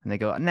you and they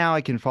go, now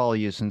I can follow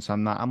you since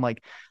I'm not. I'm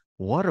like,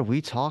 what are we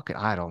talking?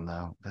 I don't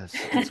know.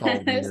 It's all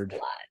There's a weird.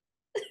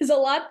 lot. There's a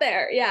lot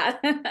there. Yeah.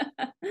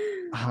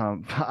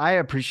 I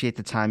appreciate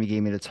the time you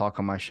gave me to talk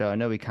on my show. I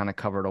know we kind of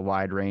covered a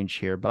wide range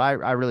here, but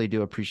I really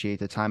do appreciate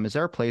the time. Is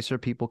there a place where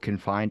people can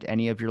find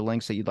any of your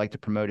links that you'd like to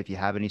promote? If you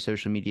have any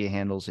social media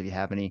handles, if you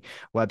have any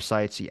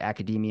websites, the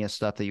academia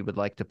stuff that you would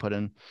like to put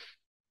in?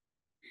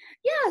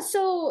 Yeah,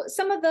 so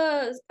some of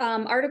the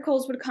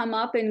articles would come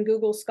up in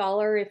Google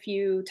Scholar if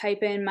you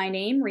type in my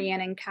name,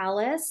 Rhiannon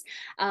Kallis.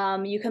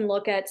 You can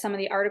look at some of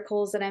the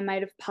articles that I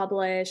might have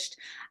published,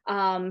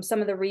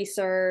 some of the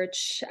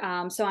research.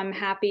 So I'm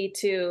happy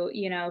to,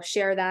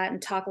 share that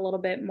and talk a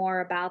little bit more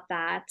about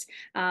that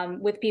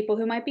with people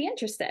who might be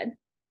interested.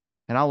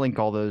 And I'll link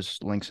all those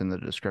links in the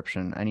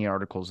description, any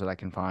articles that I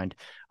can find,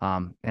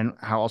 and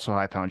how also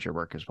I found your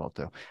work as well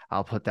too.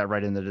 I'll put that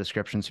right in the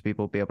description so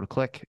people will be able to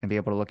click and be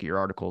able to look at your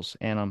articles.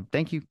 And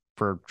thank you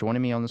for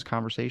joining me on this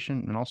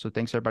conversation, and also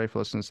thanks everybody for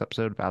listening to this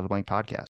episode of Out of the Blank Podcast.